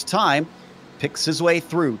and lose time. Picks his way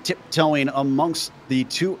through, tiptoeing amongst the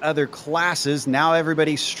two other classes. Now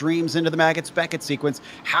everybody streams into the Maggots-Beckett sequence.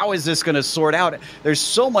 How is this going to sort out? There's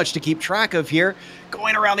so much to keep track of here.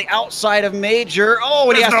 Going around the outside of Major.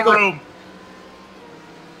 Oh, and he has to go. Room.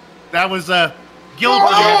 That was Gilbert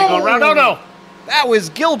had to go around. Oh, no. That was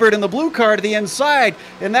Gilbert in the blue car to the inside,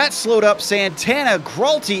 and that slowed up Santana.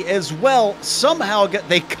 Gralti as well. Somehow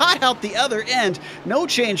they cut out the other end. No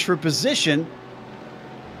change for position.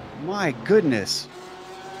 My goodness.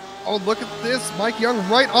 Oh, look at this. Mike Young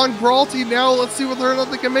right on Gralti now. Let's see whether or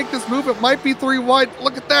not they can make this move. It might be 3 wide.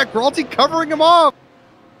 Look at that. Gralti covering him off.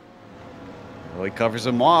 Well, he covers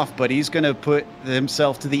him off, but he's going to put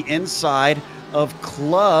himself to the inside of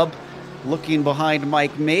Club, looking behind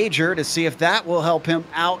Mike Major to see if that will help him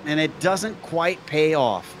out, and it doesn't quite pay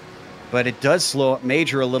off. But it does slow up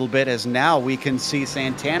Major a little bit, as now we can see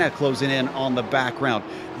Santana closing in on the background.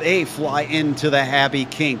 They fly into the Happy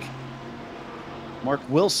Kink. Mark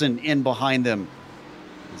Wilson in behind them.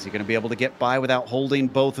 Is he going to be able to get by without holding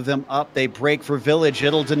both of them up? They break for Village.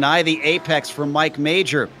 It'll deny the apex for Mike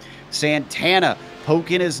Major. Santana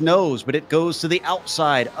poking his nose, but it goes to the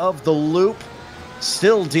outside of the loop.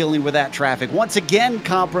 Still dealing with that traffic. Once again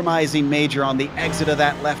compromising Major on the exit of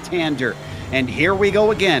that left-hander. And here we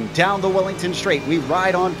go again, down the Wellington Straight. We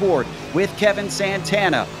ride on board with Kevin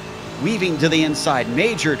Santana, weaving to the inside.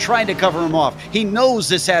 Major trying to cover him off. He knows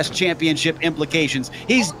this has championship implications.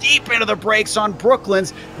 He's deep into the brakes on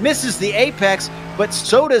Brooklands, misses the apex, but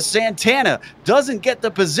so does Santana. Doesn't get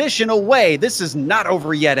the position away. This is not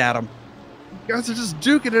over yet, Adam. Guys are just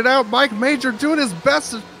duking it out. Mike Major doing his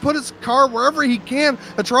best to put his car wherever he can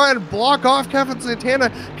to try and block off Kevin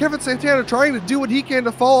Santana. Kevin Santana trying to do what he can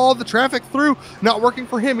to follow all the traffic through. Not working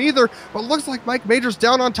for him either. But looks like Mike Major's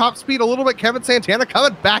down on top speed a little bit. Kevin Santana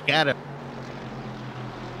coming back at him.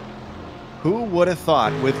 Who would have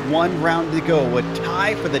thought, with 1 round to go, a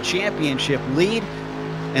tie for the championship lead,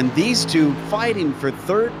 and these two fighting for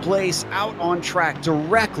third place out on track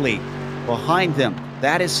directly behind them.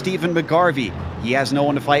 That is Stephen McGarvey. He has no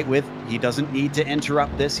one to fight with. He doesn't need to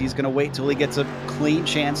interrupt this. He's going to wait till he gets a clean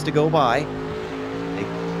chance to go by. They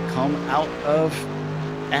come out of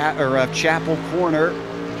Chapel Corner.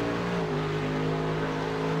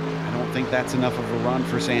 I don't think that's enough of a run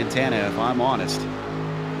for Santana, if I'm honest.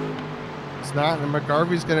 It's not, and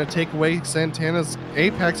McGarvey's going to take away Santana's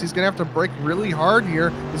apex. He's going to have to brake really hard here.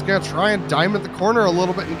 He's going to try and diamond the corner a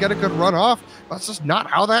little bit and get a good run off. That's just not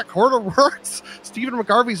how that corner works. Stephen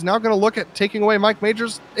McGarvey's now going to look at taking away Mike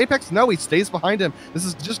Major's apex. No, he stays behind him. This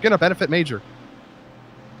is just going to benefit Major.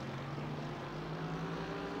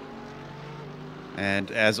 And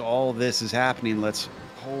as all this is happening, let's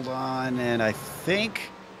hold on. And I think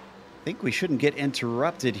we shouldn't get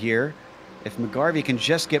interrupted here. If McGarvey can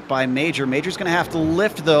just get by Major. Major's going to have to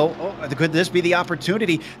lift, though. Oh, could this be the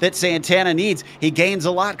opportunity that Santana needs? He gains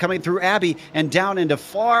a lot coming through Abbey and down into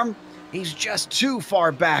Farm. He's just too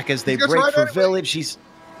far back as they break for Village.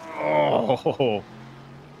 Oh,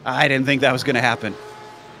 I didn't think that was going to happen.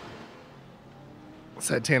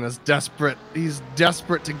 Santana's desperate. He's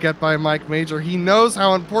desperate to get by Mike Major. He knows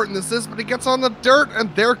how important this is, but he gets on the dirt,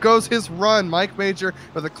 and there goes his run. Mike Major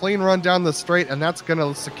with a clean run down the straight, and that's going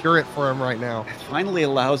to secure it for him right now. It finally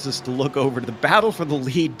allows us to look over to the battle for the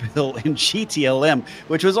lead, Bill, in GTLM,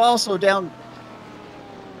 which was also down...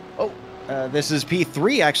 this is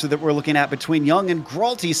P3, actually, that we're looking at between Young and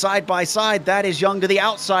Gralti side by side. That is Young to the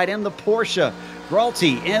outside in the Porsche.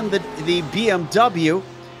 Gralti in the BMW.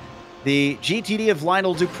 The GTD of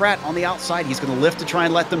Lionel Duprat on the outside. He's going to lift to try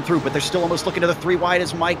and let them through, but they're still almost looking to the 3 wide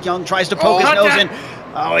as Mike Young tries to poke his nose in.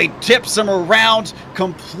 Oh, he tips him around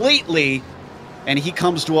completely, and he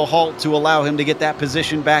comes to a halt to allow him to get that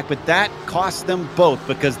position back, but that costs them both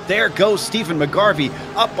because there goes Stephen McGarvey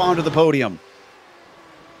up onto the podium.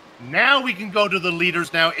 Now we can go to the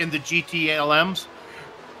leaders now in the GTLMs.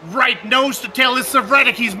 Right nose to tail is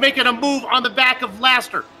Savretic. He's making a move on the back of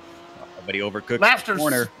Laster. But he overcooked the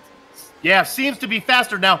corner. Yeah, seems to be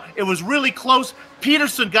faster now. It was really close.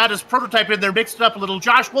 Peterson got his prototype in there, mixed it up a little.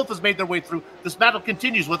 Josh Wolf has made their way through. This battle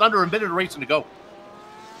continues with under a minute of racing to go.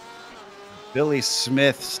 Billy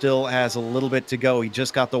Smith still has a little bit to go. He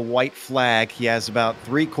just got the white flag. He has about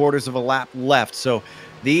 3/4 of a lap left. So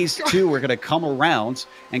these two are going to come around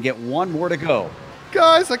and get one more to go.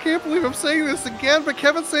 Guys, I can't believe I'm saying this again, but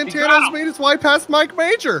Kevin Santana has made his way past Mike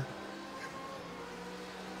Major.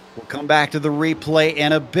 We'll come back to the replay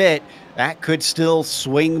in a bit. That could still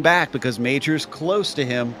swing back because Major's close to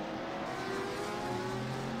him.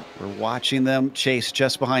 We're watching them chase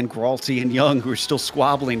just behind Gralty and Young, who are still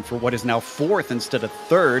squabbling for what is now 4th instead of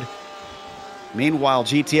 3rd. Meanwhile,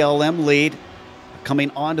 GTLM lead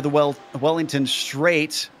coming onto the Wellington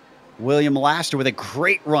straight. William Laster with a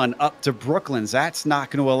great run up to Brooklands. That's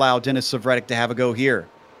not going to allow Dennis Savretic to have a go here.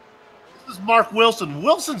 This is Mark Wilson.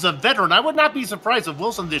 Wilson's a veteran. I would not be surprised if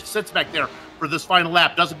Wilson just sits back there for this final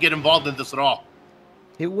lap, doesn't get involved in this at all.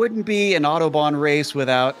 It wouldn't be an Autobahn race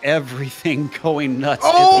without everything going nuts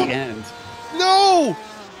at the end. No!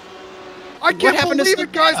 I can't believe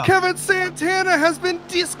it, guys. Kevin Santana has been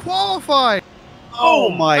disqualified. Oh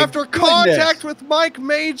my After contact with Mike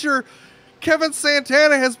Major, Kevin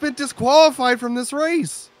Santana has been disqualified from this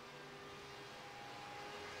race.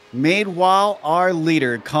 Meanwhile, our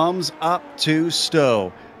leader comes up to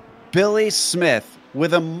Stowe. Billy Smith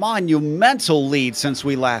with a monumental lead since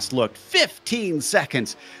we last looked. 15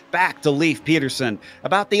 seconds back to Leif Peterson.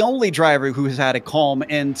 About the only driver who has had a calm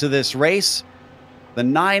end to this race. The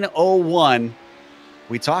 901.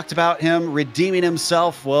 We talked about him redeeming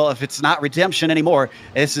himself. Well, if it's not redemption anymore,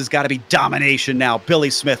 this has got to be domination now. Billy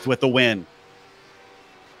Smith with the win.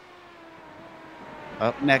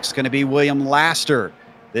 Up next going to be William Laster.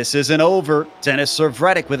 This isn't over. Dennis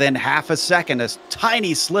Savretic within half a second. A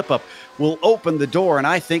tiny slip-up will open the door, and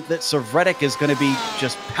I think that Savretic is going to be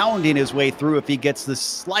just pounding his way through if he gets the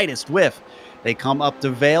slightest whiff. They come up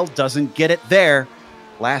to Vale, doesn't get it there.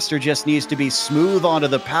 Laster just needs to be smooth onto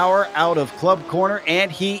the power out of club corner, and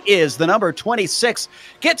he is. The number 26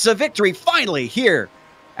 gets a victory finally here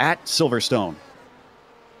at Silverstone.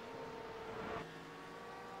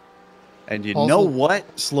 And you know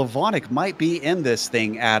what? Slavonic might be in this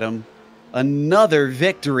thing, Adam. Another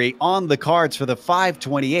victory on the cards for the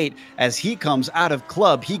 528 as he comes out of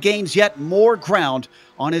club. He gains yet more ground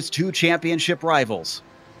on his 2 championship rivals.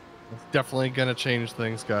 It's definitely going to change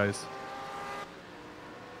things, guys.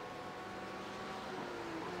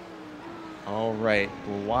 All right.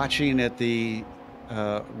 We're watching at the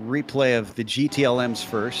replay of the GTLMs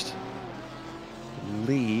first.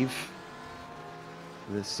 Leave.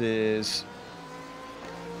 This is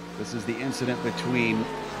the incident between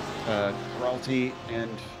Gralty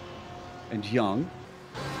and Young.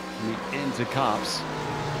 Into Cops.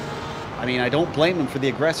 I mean, I don't blame him for the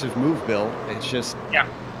aggressive move, Bill. It's just,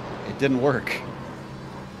 it didn't work.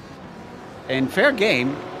 And fair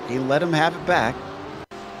game, he let him have it back.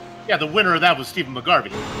 Yeah, the winner of that was Stephen McGarvey,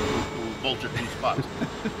 who bolted 2 spots.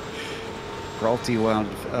 Gralty wound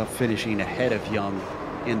up finishing ahead of Young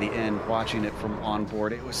in the end, watching it from on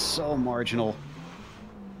board. It was so marginal.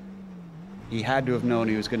 He had to have known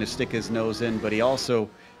he was going to stick his nose in, but he also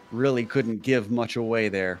really couldn't give much away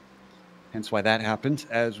there. Hence why that happened,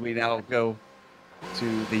 as we now go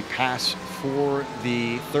to the pass for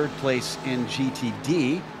the 3rd place in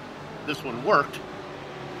GTD. This one worked.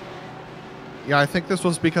 Yeah, I think this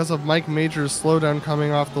was because of Mike Major's slowdown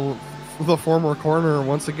coming off the former corner.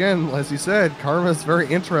 Once again, as you said, karma is very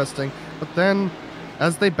interesting. But then,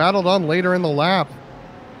 as they battled on later in the lap,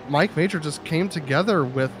 Mike Major just came together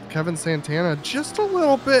with Kevin Santana just a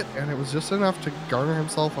little bit, and it was just enough to garner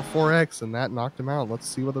himself a 4X, and that knocked him out. Let's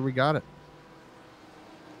see whether we got it.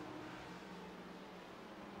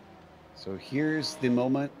 So here's the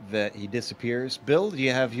moment that he disappears. Bill, do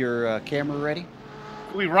you have your camera ready?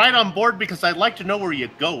 Are we right on board? Because I'd like to know where you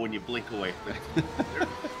go when you blink away.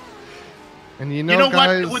 And you know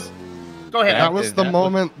guys, what? Go ahead. That was the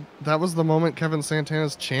moment. That was the moment Kevin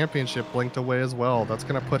Santana's championship blinked away as well. That's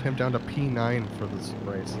going to put him down to P9 for this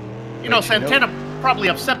race. You know, Santana probably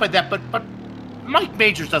upset by that, but Mike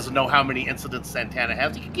Majors doesn't know how many incidents Santana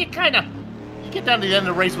has. You get down to the end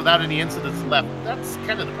of the race without any incidents left. That's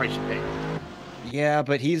kind of the price you pay. Yeah,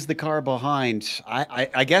 but he's the car behind.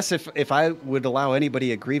 I guess if I would allow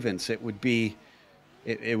anybody a grievance, it would be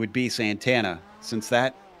Santana, since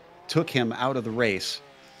that took him out of the race.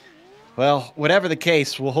 Well, whatever the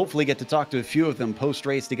case, we'll hopefully get to talk to a few of them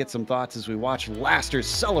post-race to get some thoughts as we watch Laster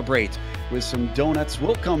celebrate with some donuts.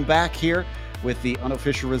 We'll come back here with the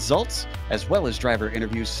unofficial results as well as driver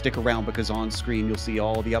interviews. Stick around because on screen you'll see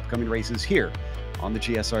all the upcoming races here on the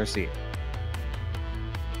GSRC.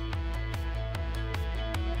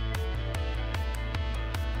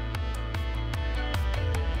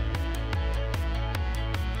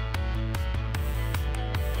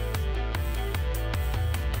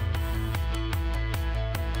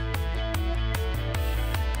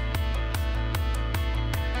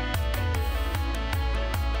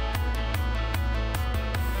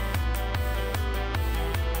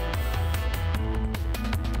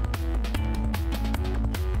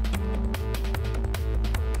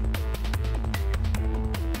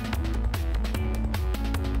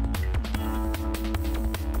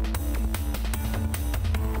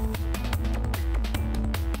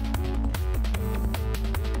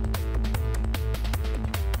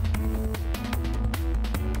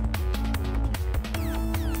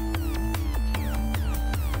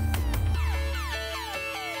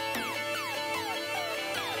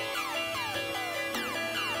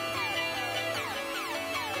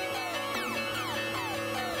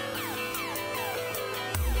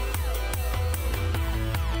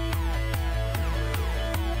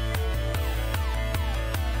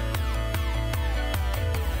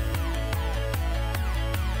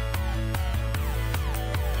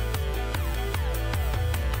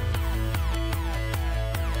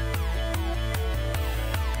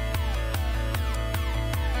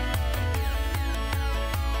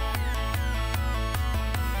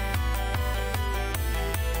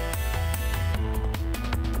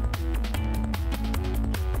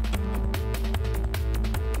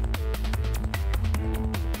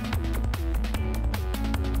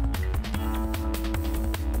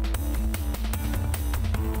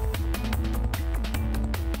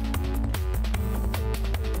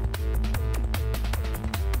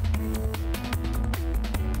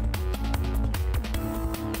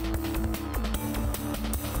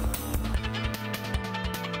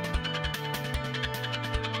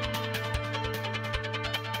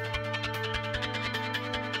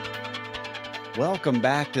 Welcome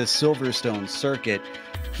back to Silverstone Circuit.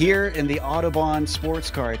 Here in the Autobahn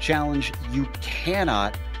Sportscar Challenge, you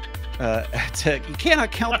cannot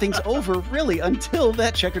count things over really until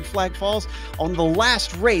that checkered flag falls on the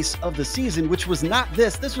last race of the season, which was not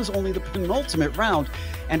this. This was only the penultimate round,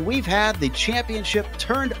 and we've had the championship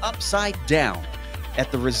turned upside down. At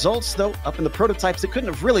the results, though, up in the prototypes, it couldn't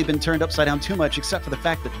have really been turned upside down too much, except for the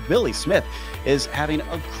fact that Billy Smith is having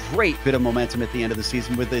a great bit of momentum at the end of the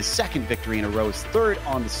season with his second victory in a row, his third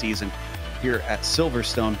on the season here at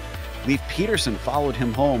Silverstone. Leif Peterson followed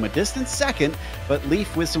him home a distant second, but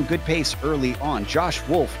Leif with some good pace early on. Josh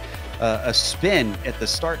Wolf, a spin at the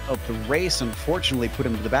start of the race, unfortunately put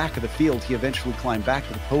him to the back of the field. He eventually climbed back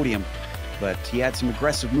to the podium, but he had some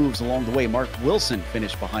aggressive moves along the way. Mark Wilson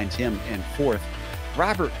finished behind him in fourth.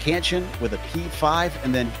 Robert Kanchan with a P5,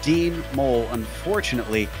 and then Dean Mole,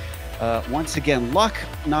 unfortunately, once again, luck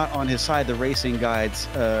not on his side. The racing guides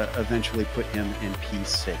eventually put him in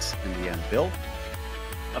P6 in the end. Bill?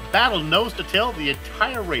 A battle nose to tail the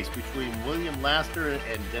entire race between William Laster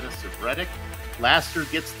and Dennis Sevredek. Laster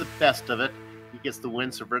gets the best of it. He gets the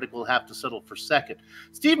win. Sevredek will have to settle for second.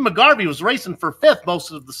 Stephen McGarvey was racing for fifth most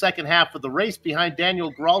of the second half of the race behind Daniel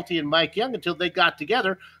Gralti and Mike Young until they got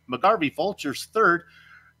together. McGarvey vultures third.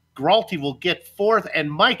 Gralti will get fourth, and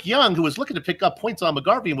Mike Young, who was looking to pick up points on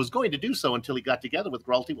McGarvey and was going to do so until he got together with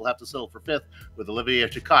Gralti, will have to settle for fifth with Olivier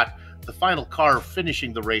Chicotte, the final car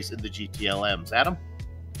finishing the race in the GTLMs. Adam?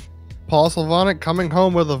 Paul Slavonic coming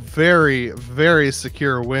home with a very, very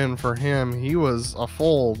secure win for him. He was a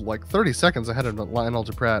full 30 seconds ahead of Lionel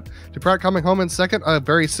Duprat. Duprat coming home in second, a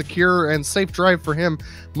very secure and safe drive for him.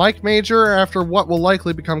 Mike Major, after what will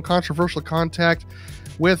likely become controversial contact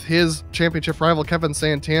with his championship rival Kevin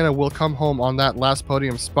Santana, will come home on that last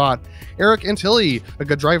podium spot. Eric Antilli, a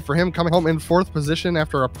good drive for him, coming home in fourth position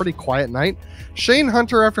after a pretty quiet night. Shane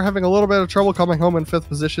Hunter, after having a little bit of trouble, coming home in fifth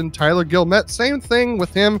position. Tyler Gilmet, same thing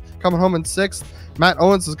with him, coming home in sixth. Matt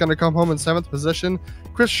Owens is going to come home in seventh position.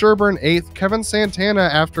 Chris Sherburne, eighth. Kevin Santana,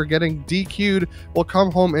 after getting DQ'd, will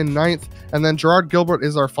come home in ninth. And then Gerard Gilbert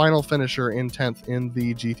is our final finisher in 10th in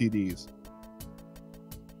the GTDs.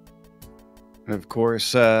 Of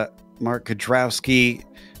course, Mark Kudrowski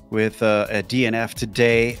with a DNF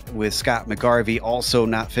today, with Scott McGarvey also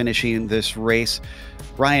not finishing this race.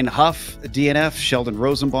 Ryan Huff, DNF, Sheldon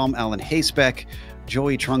Rosenbaum, Alan Hasebeck,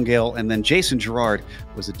 Joey Trungale, and then Jason Girard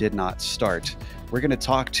was a did not start. We're going to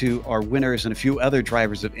talk to our winners and a few other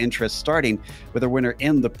drivers of interest, starting with our winner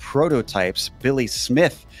in the prototypes, Billy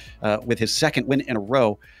Smith, with his second win in a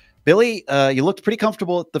row. Billy, you looked pretty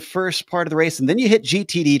comfortable at the first part of the race, and then you hit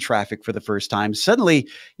GTD traffic for the first time. Suddenly,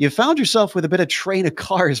 you found yourself with a bit of train of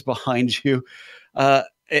cars behind you.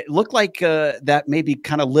 It looked like that maybe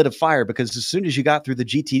kind of lit a fire, because as soon as you got through the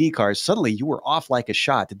GTD cars, suddenly you were off like a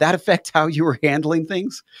shot. Did that affect how you were handling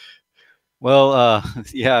things? Well,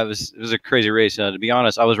 yeah, it was a crazy race. To be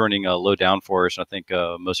honest, I was running a low downforce, and I think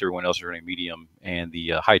most everyone else was running medium, and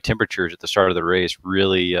the high temperatures at the start of the race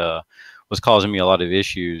really was causing me a lot of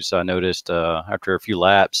issues. I noticed after a few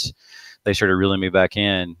laps, they started reeling me back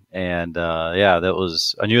in, and yeah, I knew it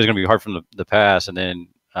was going to be hard from the pass. And then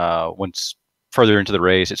once further into the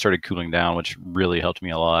race, it started cooling down, which really helped me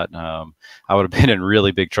a lot. I would have been in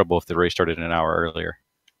really big trouble if the race started an hour earlier.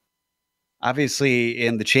 Obviously,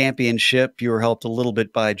 in the championship, you were helped a little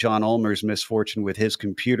bit by John Ulmer's misfortune with his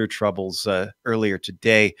computer troubles earlier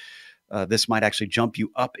today. This might actually jump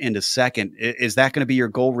you up into second. Is that going to be your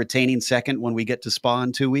goal, retaining second when we get to Spa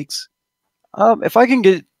in 2 weeks? If I can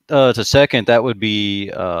get to second, that would be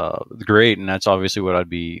great, and that's obviously what I'd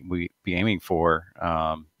be aiming for.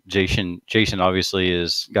 Jason obviously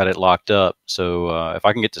has got it locked up, so if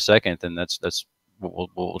I can get to second, then that's what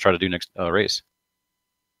we'll try to do next race.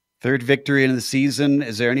 Third victory in the season.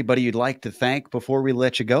 Is there anybody you'd like to thank before we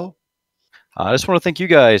let you go? I just want to thank you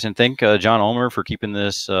guys, and thank John Ulmer for keeping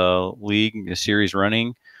this this series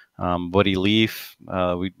running. Buddy Leaf,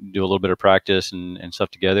 we do a little bit of practice and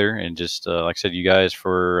stuff together, and just like I said, you guys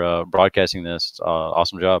for broadcasting this. It's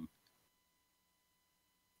awesome job.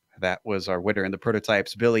 That was our winner in the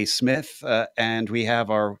prototypes, Billy Smith, and we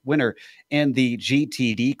have our winner in the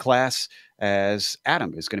GTD class, as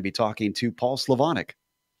Adam is going to be talking to Paul Slavonic.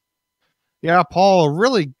 Yeah, Paul, a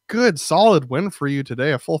really good, solid win for you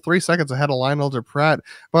today. A full 3 seconds ahead of Lionel Duprat.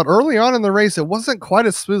 But early on in the race, it wasn't quite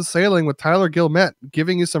as smooth sailing with Tyler Gilmet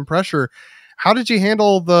giving you some pressure. How did you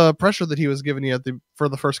handle the pressure that he was giving you for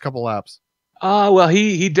the first couple laps? Well,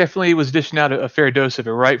 he definitely was dishing out a fair dose of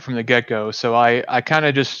it right from the get-go. So I kind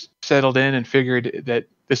of just settled in and figured that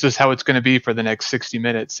this is how it's going to be for the next 60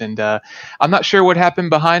 minutes. And I'm not sure what happened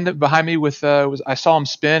behind me with I saw him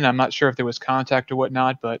spin. I'm not sure if there was contact or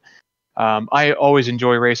whatnot, but I always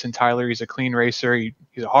enjoy racing Tyler. He's a clean racer.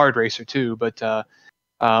 He's a hard racer too, but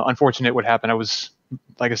unfortunate what happened. I was,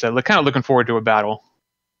 like I said, kind of looking forward to a battle.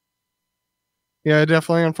 Yeah,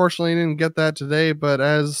 definitely. Unfortunately, didn't get that today, but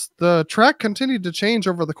as the track continued to change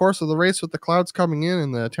over the course of the race with the clouds coming in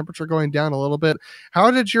and the temperature going down a little bit, how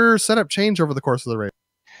did your setup change over the course of the race?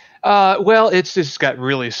 Well, it's just got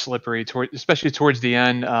really slippery, especially towards the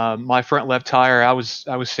end. My front left tire, I was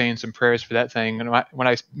saying some prayers for that thing. And when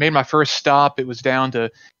I made my first stop, it was down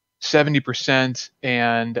to 70%,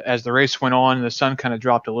 and as the race went on, the sun kind of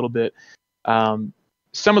dropped a little bit.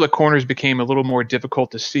 Some of the corners became a little more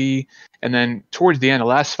difficult to see, and then towards the end, the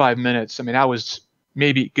last 5 minutes, I mean, I was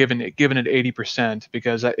maybe giving it 80%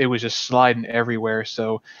 because it was just sliding everywhere.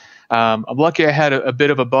 So I'm lucky I had a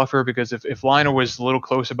bit of a buffer, because if Lionel was a little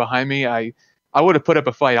closer behind me, I would have put up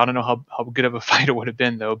a fight. I don't know how good of a fight it would have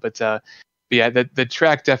been though, but yeah, the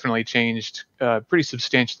track definitely changed pretty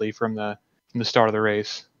substantially from the start of the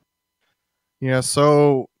race. Yeah,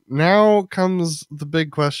 so now comes the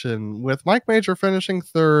big question. With Mike Major finishing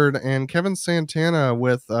third and Kevin Santana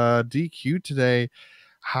with DQ today,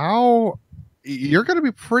 how you're going to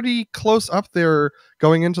be pretty close up there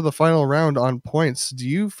going into the final round on points. Do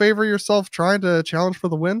you favor yourself trying to challenge for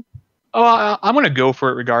the win? Oh, I'm going to go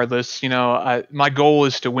for it regardless. You know, my goal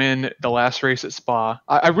is to win the last race at Spa.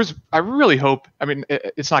 I really hope. I mean,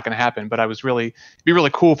 it's not going to happen, but it'd be really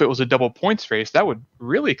cool if it was a double points race. That would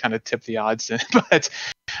really kind of tip the odds. But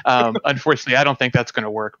unfortunately, I don't think that's going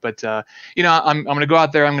to work. But you know, I'm going to go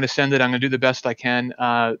out there. I'm going to send it. I'm going to do the best I can.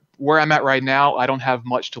 Where I'm at right now, I don't have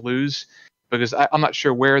much to lose, because I'm not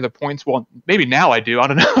sure where the points. Well, maybe now I do. I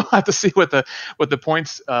don't know. I have to see what the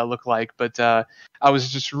points look like. But I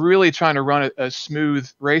was just really trying to run a smooth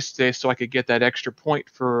race today, so I could get that extra point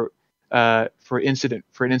for an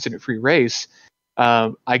incident-free race.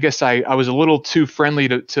 I guess I was a little too friendly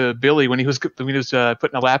to Billy when he was putting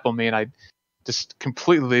a lap on me, and I just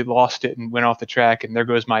completely lost it and went off the track, and there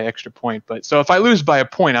goes my extra point. But so if I lose by a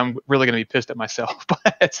point, I'm really going to be pissed at myself.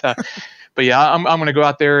 But yeah, I'm going to go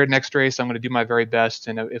out there next race. I'm going to do my very best,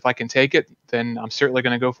 and if I can take it, then I'm certainly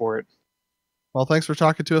going to go for it. Well, thanks for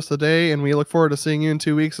talking to us today, and we look forward to seeing you in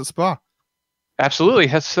 2 weeks at Spa. Absolutely.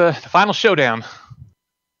 That's the final showdown.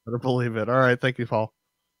 Better believe it. All right. Thank you, Paul.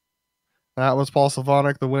 That was Paul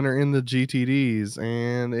Savanek, the winner in the GTDs.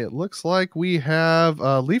 And it looks like we have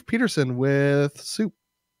Leif Peterson with Soup.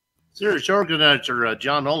 Series organizer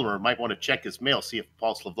John Ulmer might want to check his mail, see if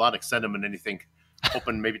Paul Slavonic sent him in anything,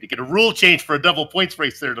 hoping maybe to get a rule change for a double points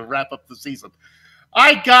race there to wrap up the season.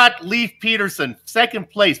 I got Leif Peterson, second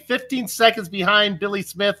place, 15 seconds behind Billy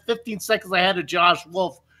Smith, 15 seconds ahead of Josh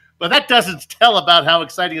Wolf. But that doesn't tell about how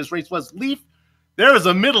exciting his race was. Leif, there was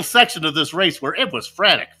a middle section of this race where it was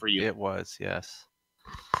frantic for you. It was, yes.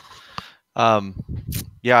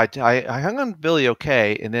 Yeah, I hung on Billy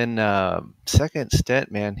okay, and then second stint,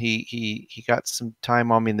 man, he got some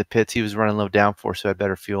time on me in the pits. He was running low downforce, so I had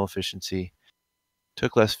better fuel efficiency.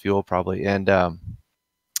 Took less fuel probably, and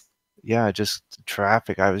yeah, just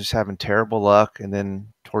traffic. I was just having terrible luck, and then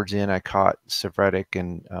towards the end, I caught Savretic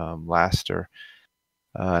and Laster,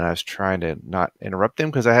 and I was trying to not interrupt them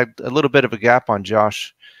because I had a little bit of a gap on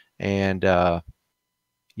Josh, and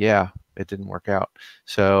yeah, it didn't work out.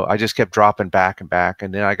 So I just kept dropping back and back,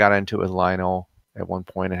 and then I got into it with Lionel at one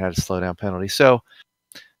point and had a slowdown penalty. So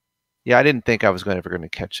yeah, I didn't think I was ever going to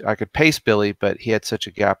catch. I could pace Billy, but he had such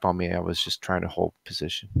a gap on me. I was just trying to hold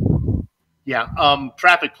position. Yeah,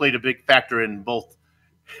 traffic played a big factor in both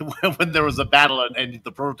when there was a battle and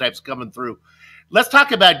the prototypes coming through. Let's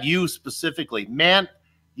talk about you specifically. Man,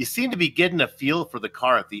 you seem to be getting a feel for the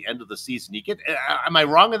car at the end of the season. Am I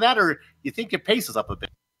wrong in that, or you think it paces up a bit?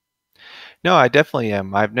 No, I definitely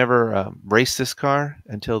am. I've never raced this car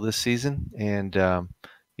until this season, and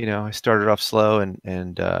you know, I started off slow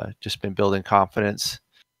and just been building confidence,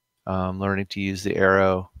 learning to use the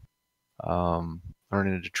aero,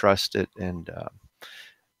 learning to trust it, and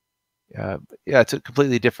yeah, it's a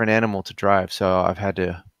completely different animal to drive. So I've had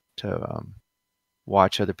to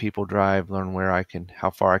watch other people drive, learn how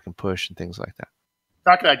far I can push, and things like that.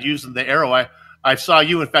 Talk about using the aero. I saw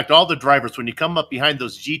you, in fact, all the drivers, when you come up behind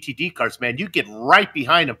those GTD cars, man, you get right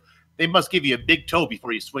behind them. They must give you a big toe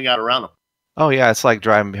before you swing out around them. Oh, yeah, it's like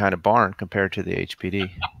driving behind a barn compared to the HPD.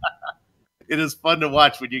 It is fun to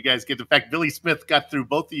watch when you guys get. In fact, Billy Smith got through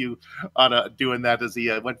both of you on doing that as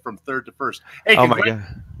he went from third to first. Hey, oh, my God.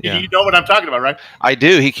 Yeah. You know what I'm talking about, right? I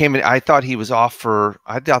do. He came in. I thought he was off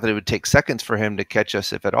I thought that it would take seconds for him to catch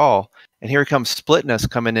us, if at all. And here he comes splitting us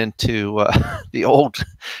coming into the old,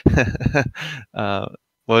 what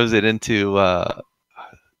was it, into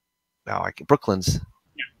Brooklands.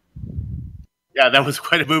 Yeah. Yeah, that was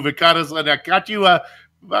quite a move. It caught us, and I got you.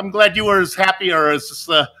 I'm glad you were as happy or as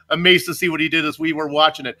amazed to see what he did as we were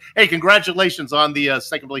watching it. Hey, congratulations on the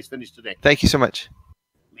second place finish today. Thank you so much.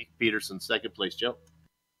 Leif Peterson, second place, Joe.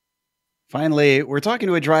 Finally, we're talking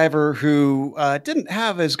to a driver who didn't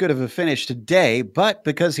have as good of a finish today, but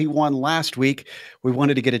because he won last week, we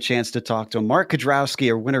wanted to get a chance to talk to him. Mark Kudrowski,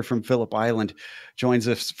 a winner from Phillip Island, joins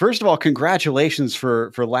us. First of all, congratulations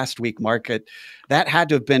for last week, Mark. That had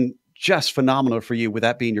to have been just phenomenal for you, with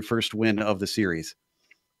that being your first win of the series.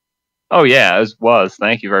 Oh yeah, it was.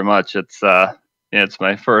 Thank you very much. It's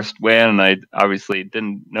my first win, and I obviously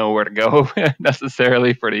didn't know where to go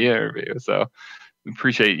necessarily for the interview. So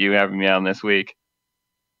appreciate you having me on this week.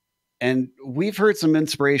 And we've heard some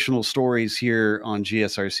inspirational stories here on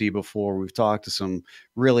GSRC before. We've talked to some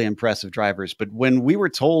really impressive drivers, but when we were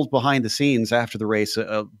told behind the scenes after the race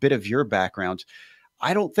a bit of your background,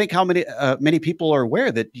 I don't think how many people are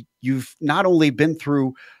aware that you've not only been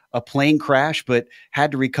through a plane crash, but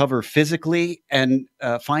had to recover physically and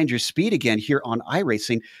find your speed again here on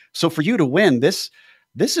iRacing. So for you to win, this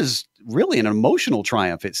is really an emotional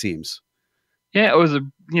triumph, it seems. Yeah, it was a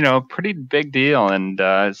pretty big deal, and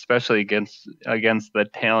especially against the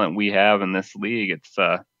talent we have in this league. It's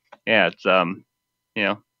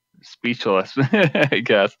speechless. I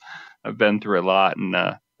guess I've been through a lot, and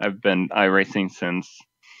I've been iRacing since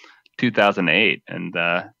 2008, and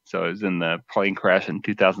so I was in the plane crash in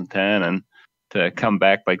 2010, and to come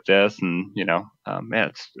back like this, and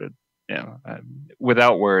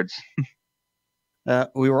without words.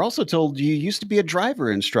 We were also told you used to be a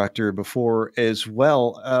driver instructor before as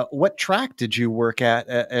well. What track did you work at,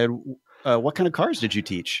 and what kind of cars did you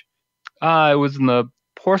teach? I was in the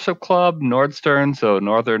Porsche Club, Nordstern, so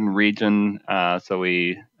Northern Region. So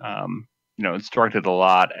we, instructed a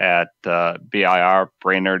lot at BIR,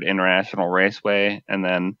 Brainerd International Raceway, and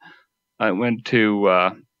then I went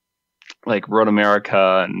to like Road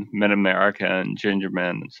America and Mid America and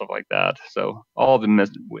Gingerman and stuff like that. So all the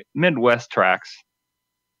Midwest tracks.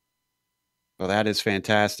 Well, that is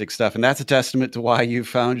fantastic stuff. And that's a testament to why you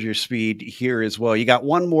found your speed here as well. You got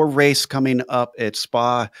one more race coming up at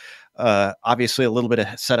Spa. Obviously, a little bit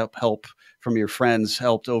of setup help from your friends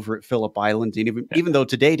helped over at Phillip Island. And even though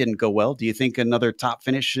today didn't go well, do you think another top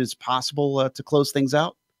finish is possible to close things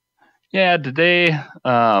out? Yeah, today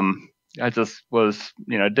I just was,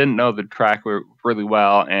 didn't know the track really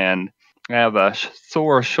well, and I have a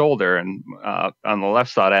sore shoulder, and on the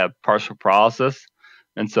left side I have partial paralysis.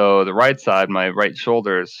 And so the right side, my right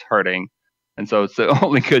shoulder is hurting. And so it's the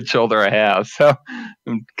only good shoulder I have. So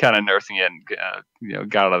I'm kind of nursing it and,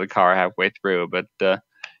 got out of the car halfway through. But,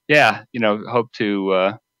 hope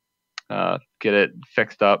to get it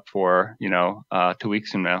fixed up for, 2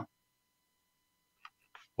 weeks from now.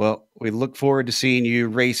 Well, we look forward to seeing you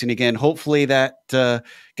racing again. Hopefully that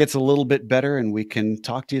gets a little bit better and we can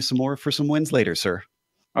talk to you some more for some wins later, sir.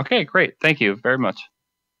 Okay, great. Thank you very much.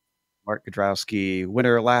 Mark Kudrowski,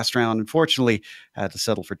 winner last round, unfortunately had to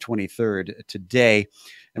settle for 23rd today.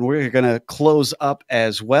 And we're going to close up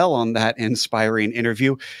as well on that inspiring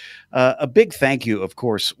interview. A big thank you, of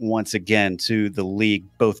course, once again to the league,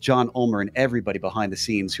 both John Ulmer and everybody behind the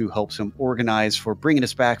scenes who helps him organize, for bringing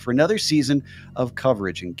us back for another season of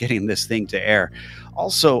coverage and getting this thing to air.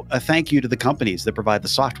 Also, a thank you to the companies that provide the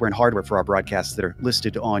software and hardware for our broadcasts that are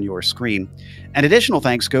listed on your screen. And additional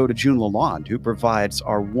thanks go to June Lalonde, who provides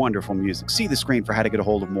our wonderful music. See the screen for how to get a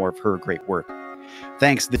hold of more of her great work.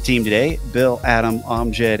 Thanks to the team today, Bill, Adam,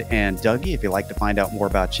 Amjad, and Dougie. If you'd like to find out more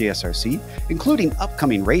about GSRC, including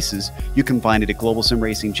upcoming races, you can find it at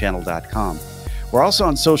globalsimracingchannel.com. We're also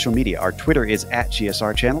on social media. Our Twitter is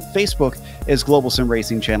 @GSR Channel, Facebook is Global Sim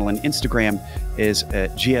Racing Channel, and Instagram is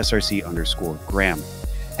 @GSRC_Graham.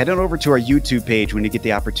 Head on over to our YouTube page when you get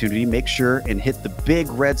the opportunity. Make sure and hit the big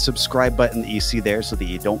red subscribe button that you see there so that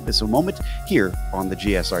you don't miss a moment here on the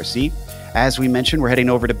GSRC. As we mentioned, we're heading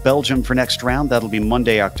over to Belgium for next round. That'll be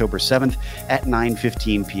Monday, October 7th at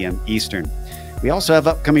 9:15 p.m. Eastern. We also have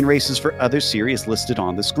upcoming races for other series listed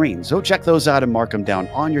on the screen, so check those out and mark them down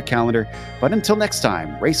on your calendar. But until next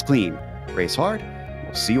time, race clean, race hard.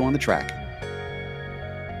 We'll see you on the track.